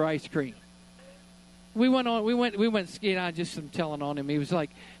bowls for ice cream. We went skiing. I just am telling on him. He was like,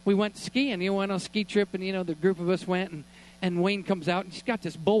 we went skiing. He went on a ski trip, and, the group of us went, and Wayne comes out, and he's got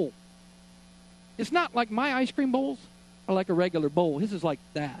this bowl. It's not like my ice cream bowls are like a regular bowl. His is like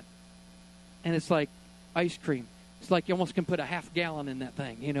that. And it's like ice cream. It's like you almost can put a half gallon in that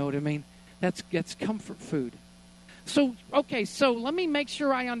thing. You know what I mean? That's comfort food. So let me make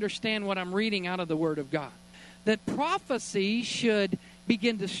sure I understand what I'm reading out of the Word of God. That prophecy should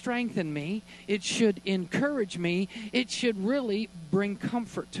begin to strengthen me. It should encourage me. It should really bring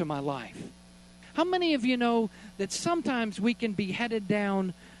comfort to my life. How many of you know that sometimes we can be headed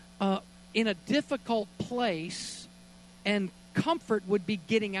down in a difficult place, and comfort would be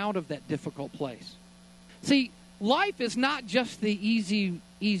getting out of that difficult place? See, life is not just the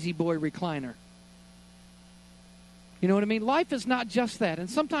easy boy recliner. You know what I mean? Life is not just that. And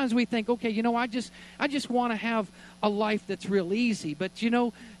sometimes we think, okay, I just want to have a life that's real easy. But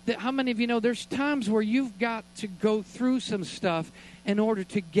how many of you know there's times where you've got to go through some stuff in order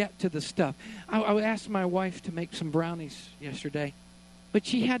to get to the stuff? I asked my wife to make some brownies yesterday. But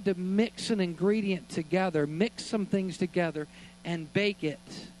she had to mix an ingredient together, mix some things together, and bake it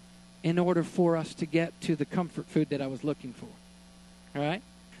in order for us to get to the comfort food that I was looking for. All right?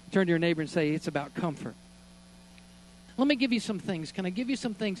 Turn to your neighbor and say, it's about comfort. Let me give you some things. Can I give you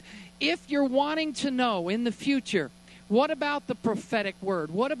some things? If you're wanting to know in the future, what about the prophetic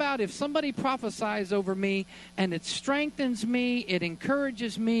word? What about if somebody prophesies over me and it strengthens me, it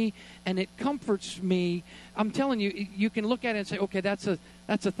encourages me, and it comforts me? I'm telling you, you can look at it and say, okay, that's a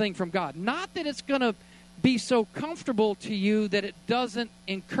thing from God. Not that it's going to be so comfortable to you that it doesn't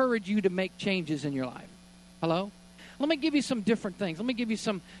encourage you to make changes in your life. Hello? Let me give you some different things. Let me give you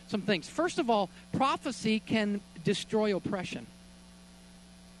some things. First of all, prophecy can destroy oppression.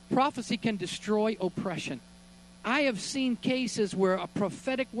 Prophecy can destroy oppression. I have seen cases where a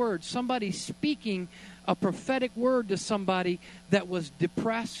prophetic word, somebody speaking a prophetic word to somebody that was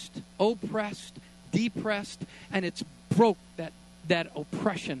depressed, oppressed, depressed, and it's broke that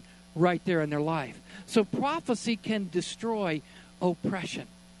oppression right there in their life. So prophecy can destroy oppression.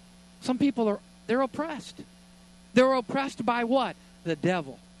 Some people they're oppressed. They're oppressed by what? The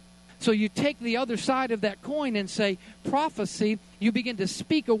devil. So you take the other side of that coin and say, prophecy, you begin to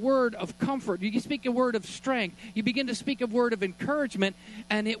speak a word of comfort. You speak a word of strength. You begin to speak a word of encouragement,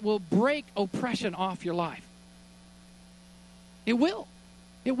 and it will break oppression off your life. It will.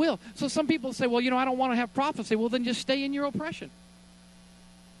 It will. So some people say, well, I don't want to have prophecy. Well, then just stay in your oppression.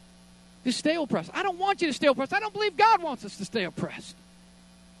 Just stay oppressed. I don't want you to stay oppressed. I don't believe God wants us to stay oppressed.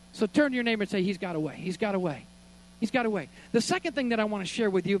 So turn to your neighbor and say, he's got a way. He's got a way. He's got a way. The second thing that I want to share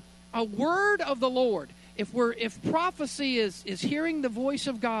with you, a word of the Lord. If prophecy is hearing the voice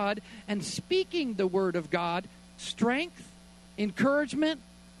of God and speaking the word of God, strength, encouragement,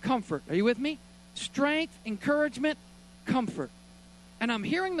 comfort. Are you with me? Strength, encouragement, comfort. And I'm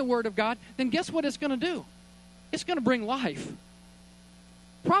hearing the word of God, then guess what it's going to do? It's going to bring life.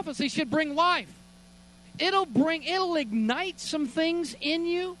 Prophecy should bring life. It'll ignite some things in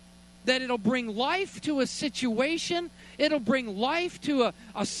you, that it'll bring life to a situation. It'll bring life to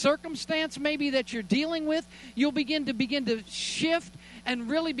a circumstance maybe that you're dealing with. You'll begin to shift and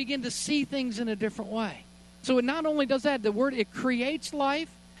really begin to see things in a different way. So it not only does that, it creates life,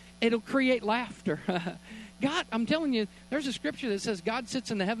 it'll create laughter. God, I'm telling you, there's a scripture that says God sits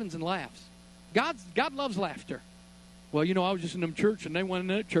in the heavens and laughs. God loves laughter. Well, I was just in them church, and they went in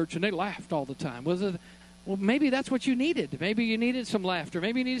that church, and they laughed all the time. Well, maybe that's what you needed. Maybe you needed some laughter.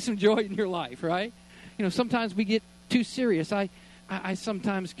 Maybe you needed some joy in your life, right? Sometimes we get too serious. I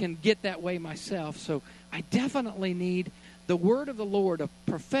sometimes can get that way myself. So I definitely need the word of the Lord, a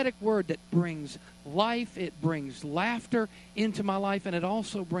prophetic word that brings life. It brings laughter into my life, and it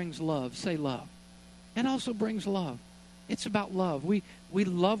also brings love. Say love. It also brings love. It's about love. We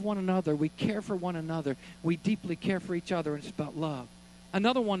love one another. We care for one another. We deeply care for each other, and it's about love.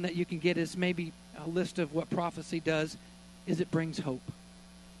 Another one that you can get is maybe a list of what prophecy does is it brings hope.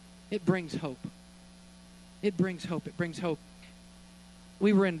 It brings hope. It brings hope. It brings hope.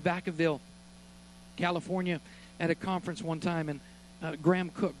 We were in Vacaville, California, at a conference one time, and Graham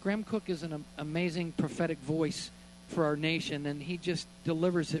Cook is an amazing prophetic voice for our nation, and he just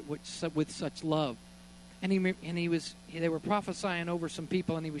delivers it with such love. And they were prophesying over some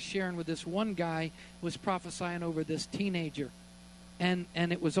people, and he was sharing with this one guy who was prophesying over this teenager. And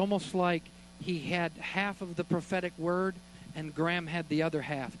it was almost like he had half of the prophetic word and Graham had the other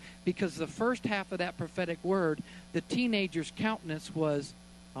half. Because the first half of that prophetic word, the teenager's countenance was,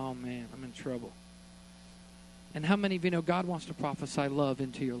 oh man, I'm in trouble. And how many of you know God wants to prophesy love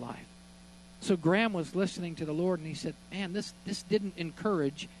into your life? So Graham was listening to the Lord, and he said, man, this didn't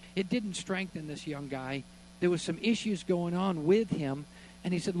encourage, it didn't strengthen this young guy. There was some issues going on with him.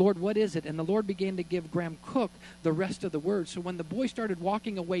 And he said, Lord, what is it? And the Lord began to give Graham Cook the rest of the word. So when the boy started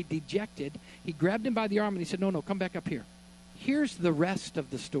walking away dejected, he grabbed him by the arm and he said, no, come back up here. Here's the rest of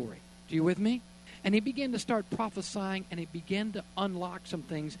the story. Are you with me? And he began to start prophesying, and it began to unlock some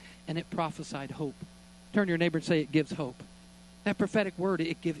things, and it prophesied hope. Turn to your neighbor and say, it gives hope. That prophetic word,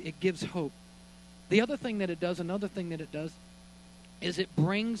 it gives hope. The other thing that it does, another thing that it does, is it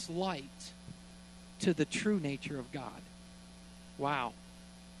brings light to the true nature of God. Wow.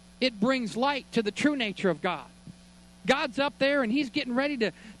 It brings light to the true nature of God. God's up there, and he's getting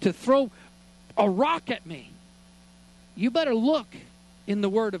ready to throw a rock at me. You better look in the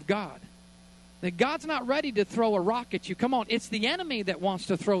Word of God. That God's not ready to throw a rock at you. Come on, it's the enemy that wants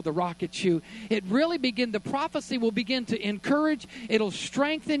to throw the rock at you. The prophecy will begin to encourage. It'll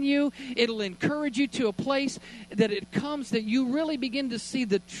strengthen you. It'll encourage you to a place that it comes that you really begin to see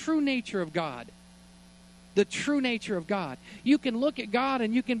the true nature of God. The true nature of God. You can look at God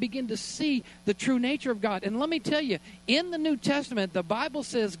and you can begin to see the true nature of God. And let me tell you, in the New Testament, the Bible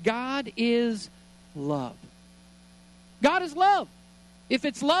says God is love. God is love. If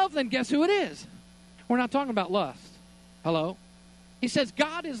it's love, then guess who it is? We're not talking about lust. Hello? He says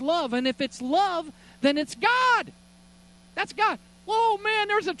God is love, and if it's love, then it's God. That's God. Whoa, man,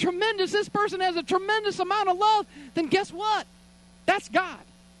 this person has a tremendous amount of love. Then guess what? That's God.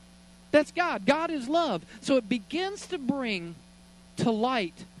 That's God. God is love. So it begins to bring to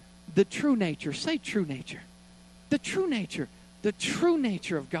light the true nature. Say true nature. The true nature. The true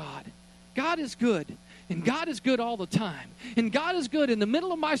nature of God. God is good. And God is good all the time. And God is good in the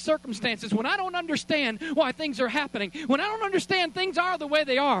middle of my circumstances when I don't understand why things are happening. When I don't understand things are the way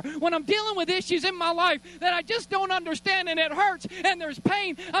they are. When I'm dealing with issues in my life that I just don't understand and it hurts and there's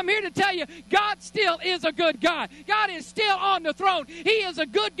pain. I'm here to tell you, God still is a good God. God is still on the throne. He is a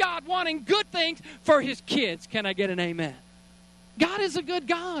good God wanting good things for His kids. Can I get an amen? God is a good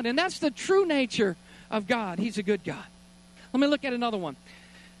God. And that's the true nature of God. He's a good God. Let me look at another one.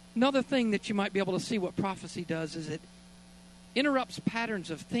 Another thing that you might be able to see what prophecy does is it interrupts patterns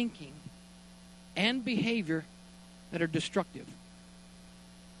of thinking and behavior that are destructive.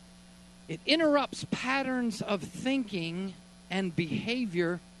 It interrupts patterns of thinking and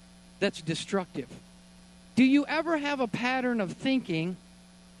behavior that's destructive. Do you ever have a pattern of thinking?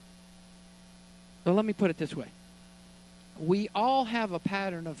 Well, let me put it this way. We all have a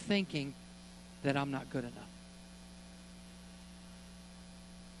pattern of thinking that I'm not good enough.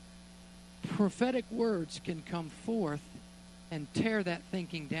 Prophetic words can come forth and tear that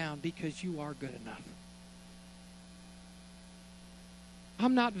thinking down because you are good enough.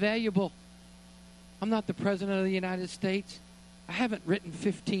 I'm not valuable. I'm not the President of the United States. I haven't written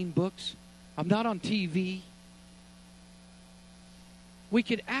 15 books. I'm not on TV. We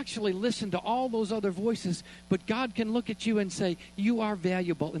could actually listen to all those other voices, but God can look at you and say, you are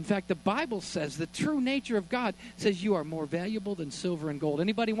valuable. In fact, the Bible says the true nature of God says you are more valuable than silver and gold.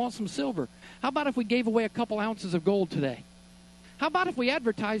 Anybody want some silver? How about if we gave away a couple ounces of gold today? How about if we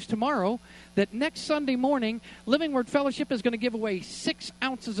advertised tomorrow that next Sunday morning, Living Word Fellowship is going to give away 6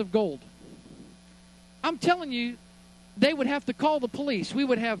 ounces of gold? I'm telling you, they would have to call the police. We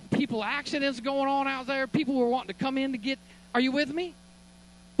would have accidents going on out there. People were wanting to come in to get, are you with me?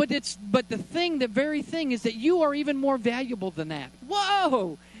 But the very thing is that you are even more valuable than that.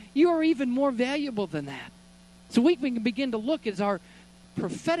 Whoa! You are even more valuable than that. So we can begin to look as our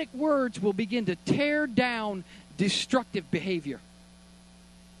prophetic words will begin to tear down destructive behavior.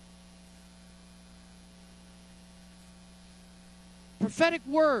 Prophetic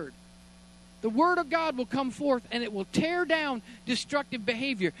word. The Word of God will come forth and it will tear down destructive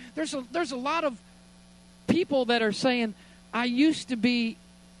behavior. There's a lot of people that are saying, I used to be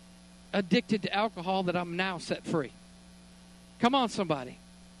addicted to alcohol that I'm now set free. Come on, somebody.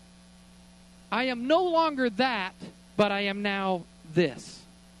 I am no longer that, but I am now this.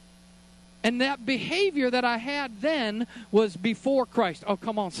 And that behavior that I had then was before Christ. Oh,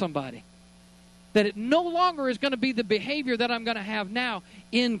 come on, somebody. That it no longer is going to be the behavior that I'm going to have now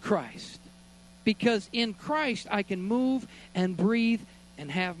in Christ. Because in Christ I can move and breathe and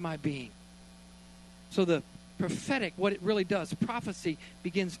have my being. So the prophetic, what it really does, prophecy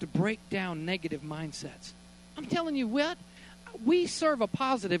begins to break down negative mindsets. I'm telling you what, we serve a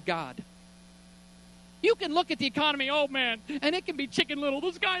positive God. You can look at the economy, oh man, and it can be Chicken Little.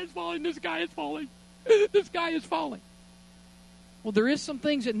 This guy is falling, this guy is falling, this guy is falling. Well, there is some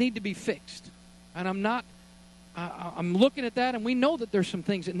things that need to be fixed. And I'm looking at that, and we know that there's some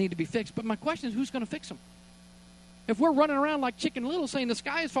things that need to be fixed. But my question is, who's going to fix them? If we're running around like Chicken Little saying the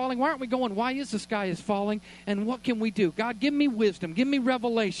sky is falling, why aren't we going, why is the sky is falling? And what can we do? God, give me wisdom. Give me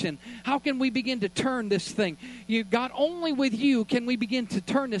revelation. How can we begin to turn this thing? God, only with you can we begin to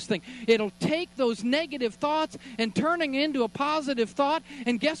turn this thing. It'll take those negative thoughts and turning into a positive thought.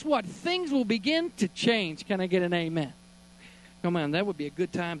 And guess what? Things will begin to change. Can I get an amen? Come on, that would be a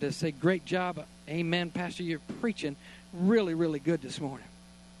good time to say, great job. Amen, Pastor. You're preaching really, really good this morning.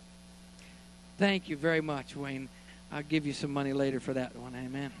 Thank you very much, Wayne. I'll give you some money later for that one.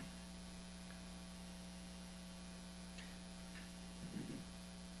 Amen.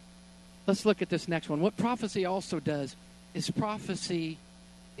 Let's look at this next one. What prophecy also does is prophecy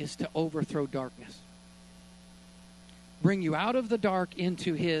is to overthrow darkness. Bring you out of the dark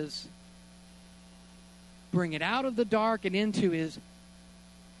into His. Bring it out of the dark and into His.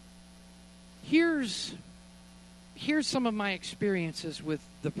 Here's some of my experiences with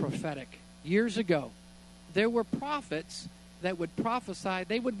the prophetic. Years ago, there were prophets that would prophesy.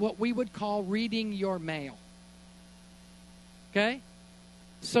 They would what we would call reading your mail. Okay?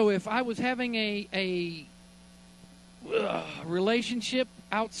 So if I was having a relationship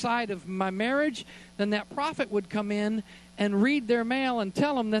outside of my marriage, then that prophet would come in and read their mail and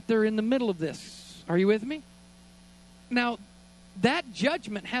tell them that they're in the middle of this. Are you with me? Now, that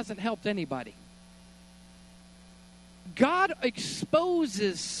judgment hasn't helped anybody. God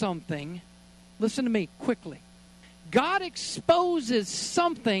exposes something. Listen to me quickly. God exposes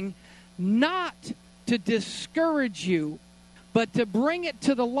something not to discourage you, but to bring it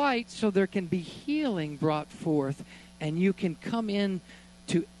to the light so there can be healing brought forth and you can come in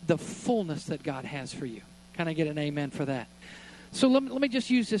to the fullness that God has for you. Can I get an amen for that? So let me just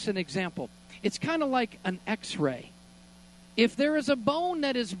use this as an example. It's kind of like an x-ray. If there is a bone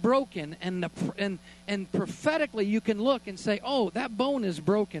that is broken and prophetically you can look and say, oh, that bone is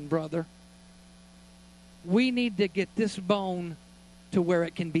broken, brother. We need to get this bone to where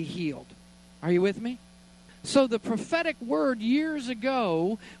it can be healed. Are you with me? So the prophetic word years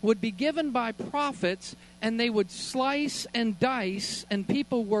ago would be given by prophets, and they would slice and dice, and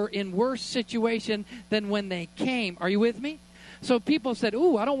people were in worse situation than when they came. Are you with me? So people said,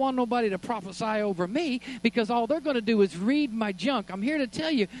 ooh, I don't want nobody to prophesy over me because all they're going to do is read my junk. I'm here to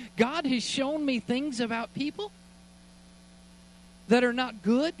tell you, God has shown me things about people that are not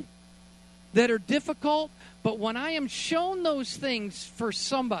good, that are difficult, but when I am shown those things for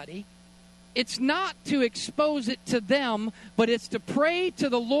somebody, it's not to expose it to them, but it's to pray to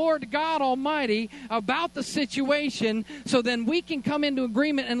the Lord God Almighty about the situation so then we can come into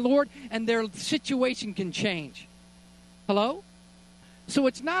agreement and Lord, and their situation can change. Hello? So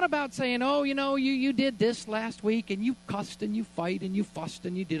it's not about saying, oh, you know, you did this last week and you cussed and you fight and you fussed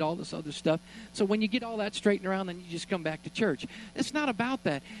and you did all this other stuff. So when you get all that straightened around, then you just come back to church. It's not about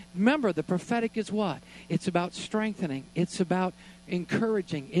that. Remember, the prophetic is what? It's about strengthening. It's about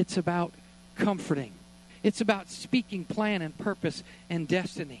encouraging. It's about comforting. It's about speaking plan and purpose and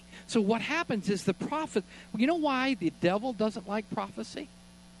destiny. So what happens is the prophet, you know why the devil doesn't like prophecy?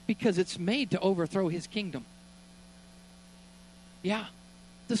 Because it's made to overthrow his kingdom. Yeah.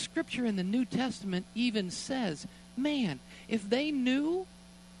 The scripture in the New Testament even says, man, if they knew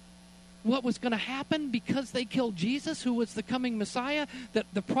what was going to happen because they killed Jesus, who was the coming Messiah, that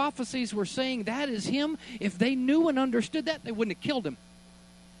the prophecies were saying that is him, if they knew and understood that, they wouldn't have killed him.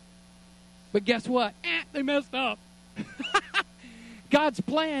 But guess what? They messed up. God's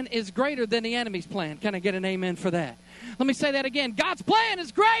plan is greater than the enemy's plan. Can I get an amen for that? Let me say that again. God's plan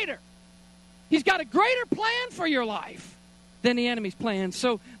is greater. He's got a greater plan for your life than the enemy's plan.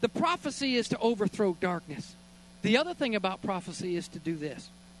 So the prophecy is to overthrow darkness. The other thing about prophecy is to do this,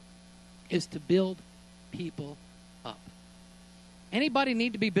 is to build people up. Anybody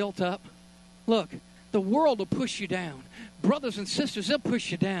need to be built up? Look, the world will push you down. Brothers and sisters, they'll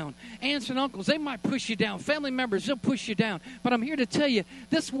push you down. Aunts and uncles, they might push you down. Family members, they'll push you down. But I'm here to tell you,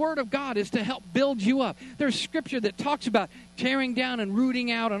 this word of God is to help build you up. There's scripture that talks about tearing down and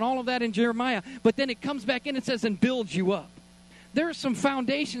rooting out and all of that in Jeremiah. But then it comes back in and says, and builds you up. There are some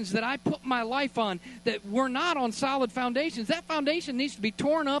foundations that I put my life on that were not on solid foundations. That foundation needs to be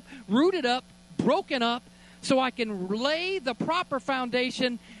torn up, rooted up, broken up, so I can lay the proper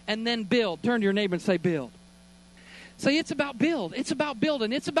foundation and then build. Turn to your neighbor and say, build. Say, it's about build. It's about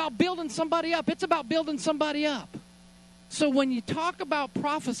building. It's about building somebody up. It's about building somebody up. So when you talk about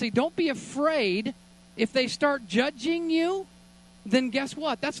prophecy, don't be afraid if they start judging you, then guess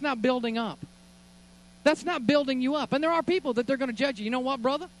what? That's not building up. That's not building you up. And there are people that they're going to judge you. You know what,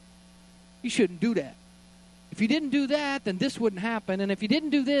 brother? You shouldn't do that. If you didn't do that, then this wouldn't happen. And if you didn't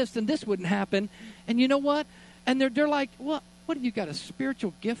do this, then this wouldn't happen. And you know what? And they're like, what have you got, a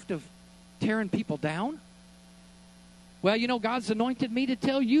spiritual gift of tearing people down? Well, you know, God's anointed me to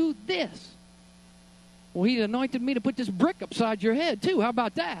tell you this. Well, he anointed me to put this brick upside your head, too. How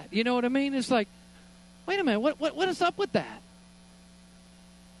about that? You know what I mean? It's like, wait a minute, what is up with that?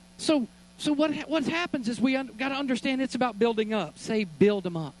 So what happens is we got to understand it's about building up. Say, build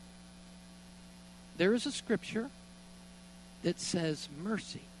them up. There is a scripture that says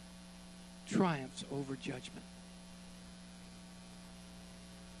mercy triumphs over judgment.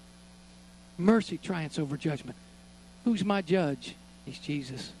 Mercy triumphs over judgment. Who's my judge? He's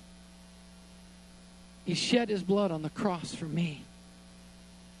Jesus. He shed his blood on the cross for me.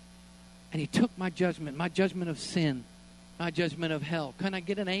 And he took my judgment of sin, my judgment of hell. Can I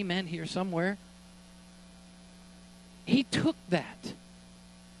get an amen here somewhere? He took that.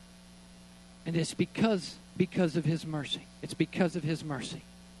 And it's because of his mercy. It's because of his mercy.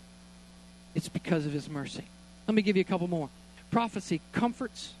 It's because of his mercy. Let me give you a couple more. Prophecy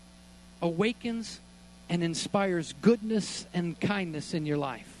comforts, awakens, and inspires goodness and kindness in your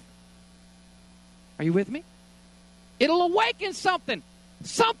life. Are you with me? It'll awaken something.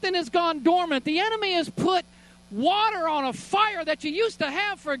 Something has gone dormant. The enemy has put water on a fire that you used to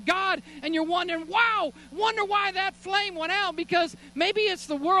have for God, and you're wondering, wow, wonder why that flame went out, because maybe it's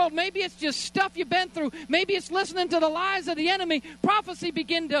the world, maybe it's just stuff you've been through, maybe it's listening to the lies of the enemy. Prophecy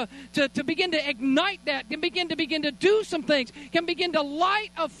begin to begin to ignite that, can begin to do some things, can begin to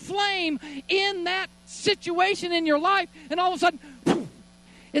light a flame in that situation in your life, and all of a sudden, poof,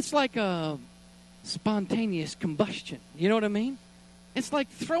 it's like a spontaneous combustion. You know what I mean? It's like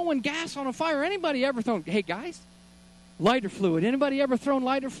throwing gas on a fire. Anybody ever thrown, hey guys, lighter fluid. Anybody ever thrown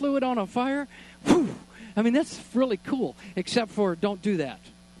lighter fluid on a fire? Whew. I mean, that's really cool, except for don't do that.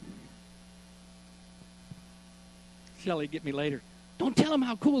 Shelly, get me later. Don't tell them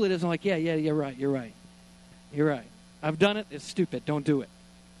how cool it is. I'm like, yeah, you're right. I've done it. It's stupid. Don't do it.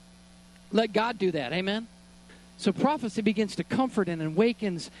 Let God do that. Amen? So prophecy begins to comfort and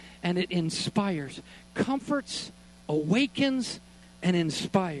awakens, and it inspires. Comforts, awakens, and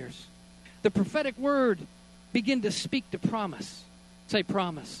inspires. The prophetic word begin to speak to promise. Say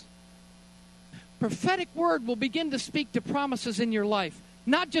promise. Prophetic word will begin to speak to promises in your life,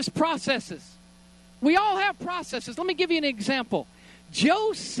 not just processes. We all have processes. Let me give you an example.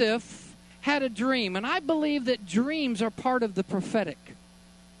 Joseph had a dream, and I believe that dreams are part of the prophetic.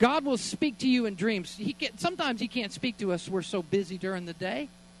 God will speak to you in dreams. Sometimes he can't speak to us. We're so busy during the day.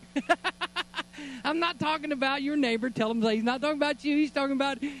 I'm not talking about your neighbor. Tell him he's not talking about you. He's talking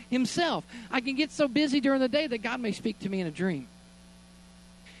about himself. I can get so busy during the day that God may speak to me in a dream.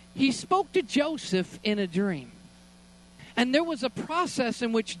 He spoke to Joseph in a dream. And there was a process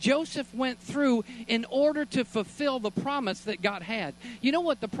in which Joseph went through in order to fulfill the promise that God had. You know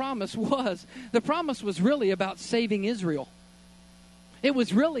what the promise was? The promise was really about saving Israel. It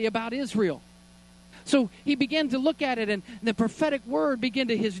was really about Israel. So he began to look at it, and the prophetic word began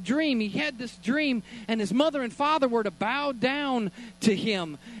to his dream. He had this dream, and his mother and father were to bow down to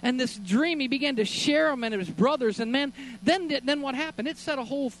him. And this dream, he began to share them and his brothers. And man, then what happened? It set a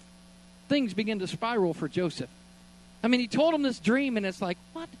whole things began to spiral for Joseph. I mean, he told him this dream, and it's like,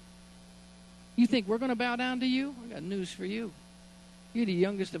 what? You think we're going to bow down to you? I got news for you. You're the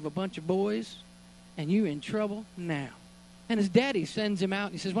youngest of a bunch of boys, and you're in trouble now. And his daddy sends him out,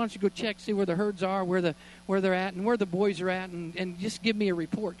 and he says, why don't you go check, see where the herds are, where they're at, and where the boys are at, and just give me a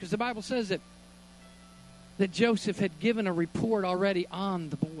report. Because the Bible says that Joseph had given a report already on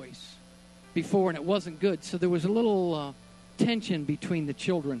the boys before, and it wasn't good. So there was a little tension between the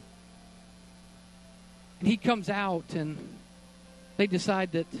children. And he comes out, and they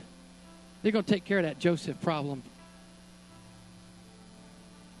decide that they're going to take care of that Joseph problem.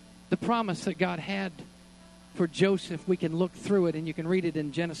 The promise that God had for Joseph, we can look through it, and you can read it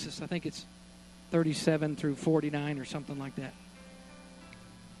in Genesis. I think it's 37 through 49 or something like that.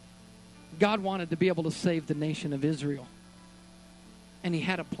 God wanted to be able to save the nation of Israel, and he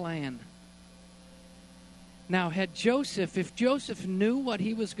had a plan. Now, if Joseph knew what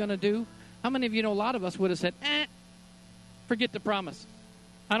he was going to do, how many of you know a lot of us would have said, forget the promise.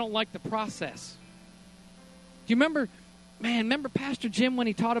 I don't like the process. Do you remember Pastor Jim when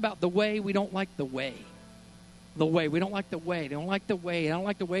he taught about the way? We don't like the way. The way. We don't like the way. They don't like the way. I don't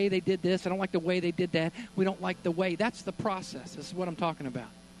like the way they did this. I don't like the way they did that. We don't like the way. That's the process. This is what I'm talking about.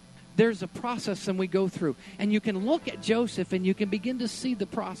 There's a process and we go through. And you can look at Joseph and you can begin to see the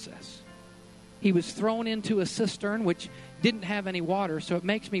process. He was thrown into a cistern which didn't have any water. So it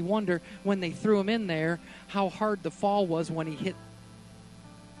makes me wonder when they threw him in there how hard the fall was when he hit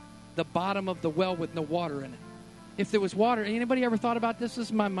the bottom of the well with no water in it. If there was water, anybody ever thought about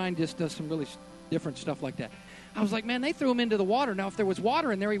this? My mind just does some really different stuff like that. I was like, man, they threw him into the water. Now, if there was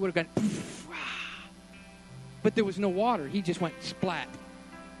water in there, he would have gone, poof, ah. But there was no water. He just went splat.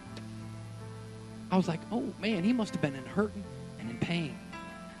 I was like, oh, man, he must have been in hurting and in pain.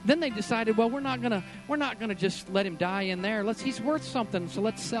 Then they decided, well, we're not gonna just let him die in there. He's worth something, so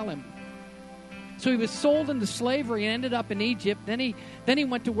let's sell him. So he was sold into slavery and ended up in Egypt. Then he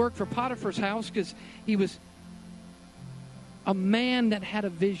went to work for Potiphar's house because he was a man that had a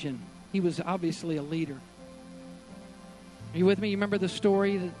vision. He was obviously a leader. Are you with me? You remember the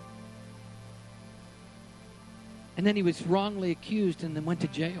story? And then he was wrongly accused and then went to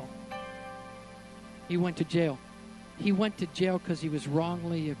jail. He went to jail. He went to jail because he was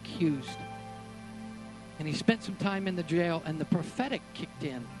wrongly accused. And he spent some time in the jail, and the prophetic kicked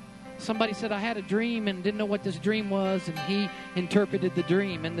in. Somebody said, I had a dream and didn't know what this dream was, and he interpreted the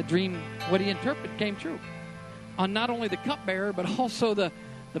dream, and the dream, what he interpreted, came true. On not only the cupbearer, but also the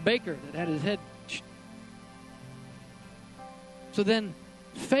baker that had his head. So then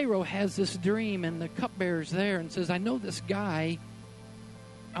Pharaoh has this dream, and the cupbearer's there and says, I know this guy,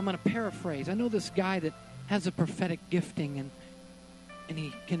 I'm going to paraphrase, I know this guy that has a prophetic gifting, and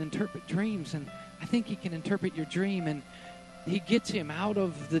he can interpret dreams. And I think he can interpret your dream. And he gets him out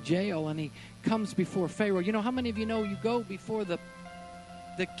of the jail, and he comes before Pharaoh. You know, how many of you know you go before the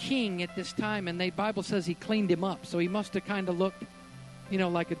king at this time, and the Bible says he cleaned him up. So he must have kind of looked, you know,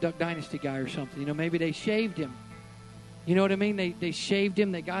 like a Duck Dynasty guy or something. You know, maybe they shaved him. You know what I mean? They shaved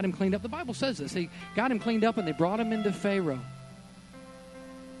him. They got him cleaned up. The Bible says this. They got him cleaned up, and they brought him into Pharaoh.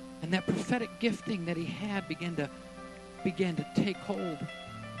 And that prophetic gifting that he had began to take hold.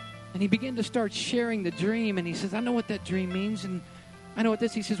 And he began to start sharing the dream. And he says, I know what that dream means. And I know what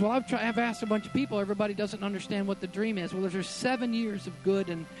this. He says, well, I've asked a bunch of people. Everybody doesn't understand what the dream is. Well, there's 7 years of good,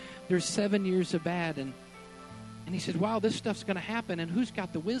 and there's 7 years of bad. And he said, wow, this stuff's going to happen. And who's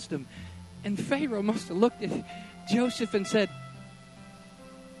got the wisdom? And Pharaoh must have looked at Joseph and said,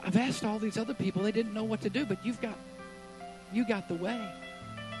 I've asked all these other people. They didn't know what to do, but you got the way.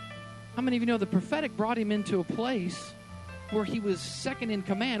 How many of you know the prophetic brought him into a place where he was second in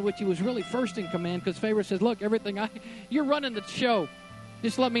command, which he was really first in command, because Pharaoh says, look, you're running the show.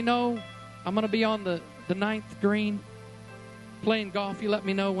 Just let me know. I'm going to be on the 9th green playing golf. You let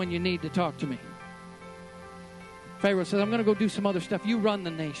me know when you need to talk to me. Pharaoh says, I'm going to go do some other stuff. You run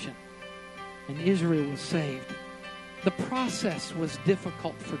the nation. And Israel was saved. The process was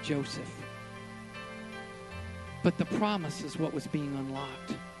difficult for Joseph. But the promise is what was being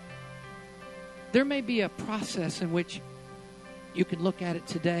unlocked. There may be a process in which you can look at it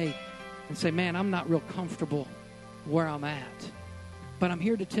today and say, man, I'm not real comfortable where I'm at. But I'm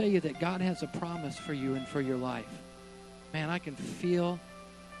here to tell you that God has a promise for you and for your life. Man, I can feel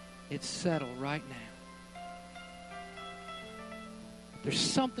it settle right now. There's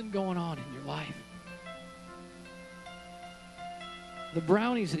something going on in your life. The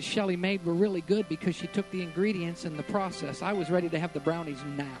brownies that Shelley made were really good because she took the ingredients and the process. I was ready to have the brownies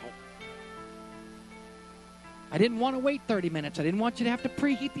now. I didn't want to wait 30 minutes. I didn't want you to have to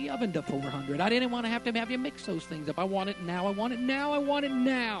preheat the oven to 400. I didn't want to have you mix those things up. I want it now. I want it now. I want it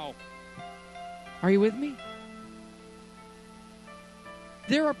now. Are you with me?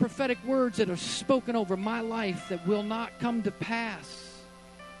 There are prophetic words that are spoken over my life that will not come to pass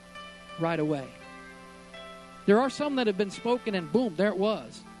right away. There are some that have been spoken and boom, there it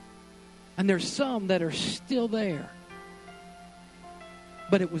was. And there's some that are still there.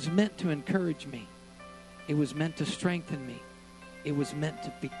 But it was meant to encourage me. It was meant to strengthen me. It was meant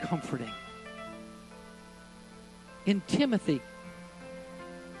to be comforting. In Timothy,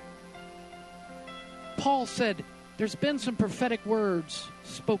 Paul said, there's been some prophetic words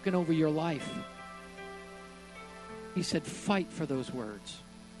spoken over your life. He said, fight for those words.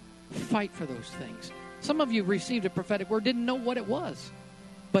 Fight for those things. Some of you received a prophetic word, didn't know what it was.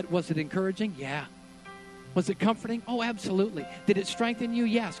 But was it encouraging? Yeah. Was it comforting? Oh, absolutely. Did it strengthen you?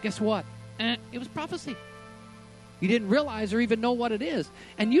 Yes. Guess what? It was prophecy. You didn't realize or even know what it is.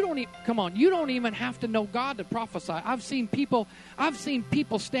 And you don't even have to know God to prophesy. I've seen people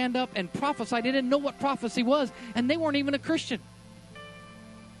stand up and prophesy. They didn't know what prophecy was, and they weren't even a Christian.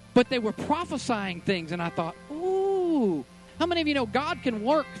 But they were prophesying things, and I thought, ooh. How many of you know God can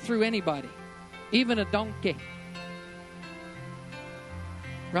work through anybody? Even a donkey.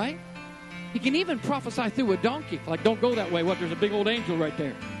 Right? He can even prophesy through a donkey. Like, don't go that way. What? There's a big old angel right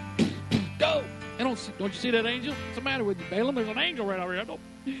there. Go! And don't you see that angel? What's the matter with you, Balaam? There's an angel right over here.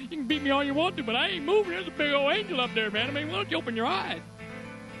 You can beat me all you want to, but I ain't moving. There's a big old angel up there, man. I mean, why don't you open your eyes?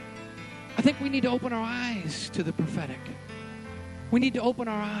 I think we need to open our eyes to the prophetic. We need to open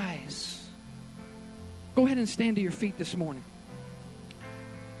our eyes. Go ahead and stand to your feet this morning.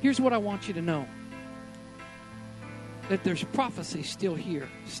 Here's what I want you to know. That there's prophecy still here,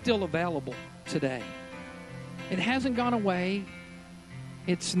 still available today. It hasn't gone away.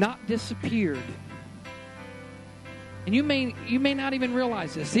 It's not disappeared. And you may not even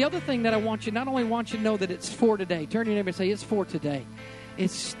realize this. The other thing that I want you, not only want you to know that it's for today. Turn to your neighbor and say, it's for today.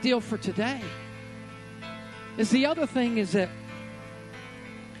 It's still for today. The other thing is that,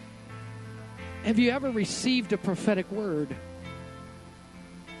 have you ever received a prophetic word?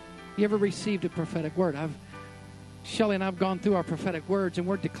 You ever received a prophetic word? Shelley and I have gone through our prophetic words, and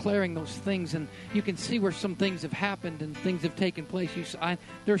we're declaring those things, and you can see where some things have happened and things have taken place.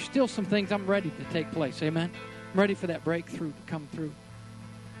 There's still some things I'm ready to take place. Amen? I'm ready for that breakthrough to come through.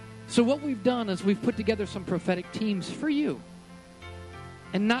 So what we've done is we've put together some prophetic teams for you.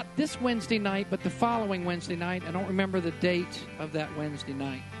 And not this Wednesday night, but the following Wednesday night. I don't remember the date of that Wednesday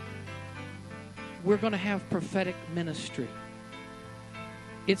night. We're going to have prophetic ministry.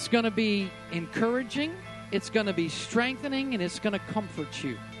 It's going to be encouraging. It's going to be strengthening, and it's going to comfort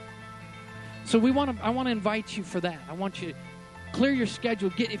you. So I want to invite you for that. I want you to clear your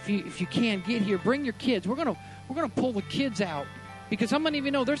schedule. If you can, get here. Bring your kids. We're going to pull the kids out Because how many of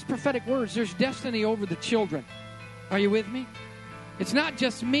you know there's prophetic words, there's destiny over the children? Are you with me? It's not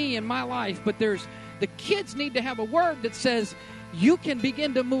just me and my life, but the kids need to have a word that says, you can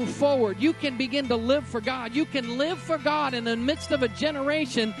begin to move forward. You can begin to live for God. You can live for God in the midst of a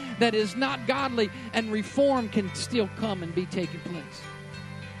generation that is not godly, and reform can still come and be taking place.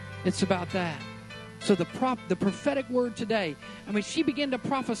 It's about that. So the prophetic word today, she began to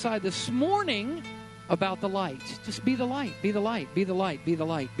prophesy this morning about the light. Just be the light, be the light, be the light, be the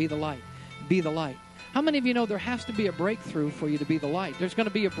light, be the light, be the light. How many of you know there has to be a breakthrough for you to be the light? There's going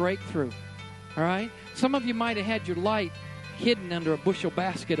to be a breakthrough. All right? Some of you might have had your light hidden under a bushel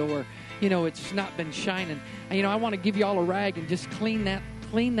basket, or, it's not been shining. And, I want to give you all a rag and just clean that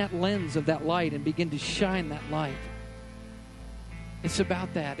lens of that light and begin to shine that light. It's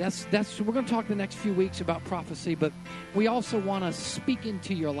about that. We're going to talk the next few weeks about prophecy, but we also want to speak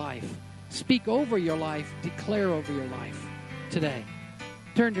into your life. Speak over your life. Declare over your life today.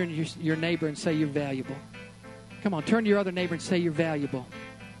 Turn to your neighbor and say you're valuable. Come on, turn to your other neighbor and say you're valuable.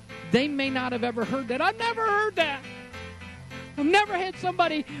 They may not have ever heard that. I've never heard that. I've never had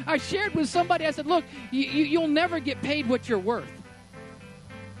somebody, I shared with somebody, I said, look, you'll never get paid what you're worth.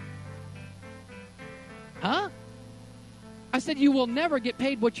 Huh? I said, you will never get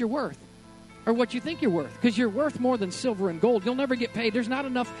paid what you're worth, or what you think you're worth, because you're worth more than silver and gold. You'll never get paid. There's not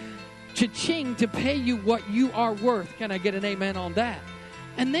enough cha-ching to pay you what you are worth. Can I get an amen on that?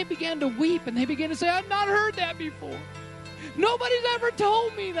 And they began to weep, and they began to say, I've not heard that before. Nobody's ever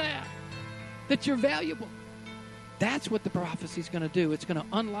told me that you're valuable. That's what the prophecy is going to do. It's going to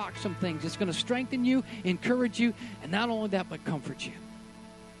unlock some things. It's going to strengthen you, encourage you, and not only that, but comfort you.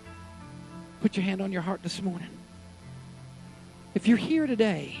 Put your hand on your heart this morning. If you're here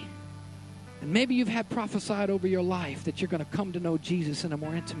today, and maybe you've had prophesied over your life that you're going to come to know Jesus in a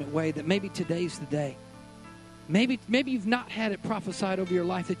more intimate way, that maybe today's the day. Maybe you've not had it prophesied over your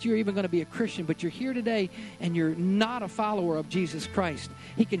life that you're even going to be a Christian, but you're here today and you're not a follower of Jesus Christ.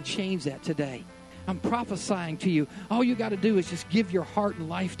 He can change that today. I'm prophesying to you. All you got to do is just give your heart and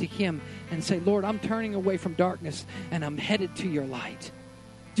life to Him and say, Lord, I'm turning away from darkness and I'm headed to your light.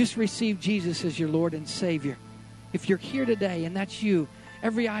 Just receive Jesus as your Lord and Savior. If you're here today and that's you,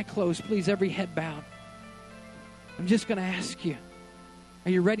 every eye closed, please, every head bowed. I'm just going to ask you,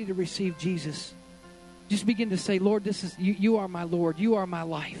 are you ready to receive Jesus? Just begin to say, Lord, this is you are my Lord. You are my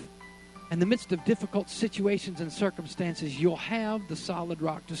life. In the midst of difficult situations and circumstances, you'll have the solid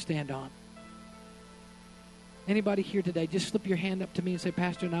rock to stand on. Anybody here today, just slip your hand up to me and say,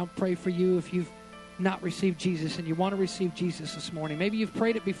 Pastor, and I'll pray for you if you've not received Jesus and you want to receive Jesus this morning. Maybe you've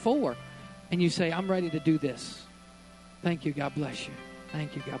prayed it before and you say, I'm ready to do this. Thank you. God bless you.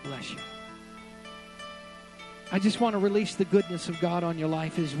 Thank you. God bless you. I just want to release the goodness of God on your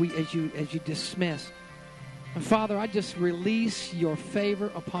life as you dismiss. And Father, I just release your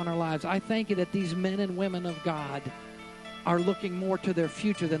favor upon our lives. I thank you that these men and women of God are looking more to their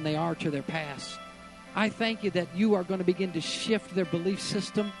future than they are to their past. I thank you that you are going to begin to shift their belief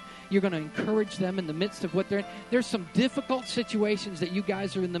system. You're going to encourage them in the midst of what they're in. There's some difficult situations that you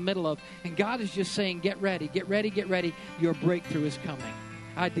guys are in the middle of. And God is just saying, get ready, get ready, get ready. Your breakthrough is coming.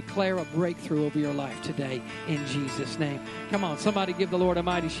 I declare a breakthrough over your life today in Jesus' name. Come on, somebody give the Lord a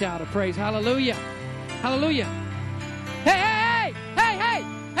mighty shout of praise. Hallelujah. Hallelujah. Hey, hey, hey, hey,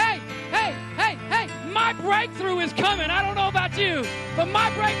 hey, hey, hey, hey. My breakthrough is coming. I don't know about you, but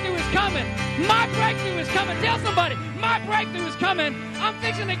my breakthrough is coming. My breakthrough is coming. Tell somebody, my breakthrough is coming. I'm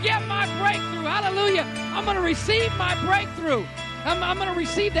fixing to get my breakthrough. Hallelujah. I'm going to receive my breakthrough. I'm going to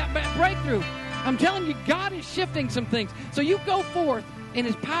receive that breakthrough. I'm telling you, God is shifting some things. So you go forth in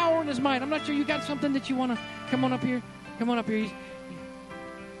His power and His might. I'm not sure you got something that you want to come on up here. Come on up here.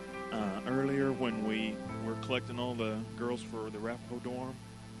 Earlier when we were collecting all the girls for the Arapahoe dorm,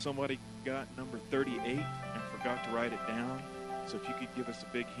 somebody got number 38 and forgot to write it down. So if you could give us a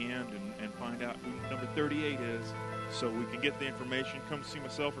big hand and find out who number 38 is so we can get the information, come see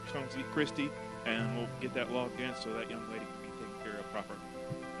myself or come see Christy, and we'll get that logged in so that young lady can be taken care of properly.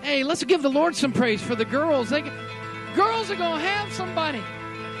 Hey, let's give the Lord some praise for the girls. Girls are going to have somebody.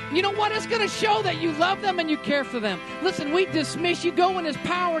 You know what? It's going to show that you love them and you care for them. Listen, we dismiss you. Go in His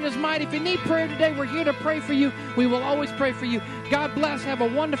power and His might. If you need prayer today, we're here to pray for you. We will always pray for you. God bless. Have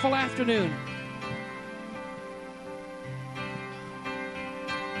a wonderful afternoon.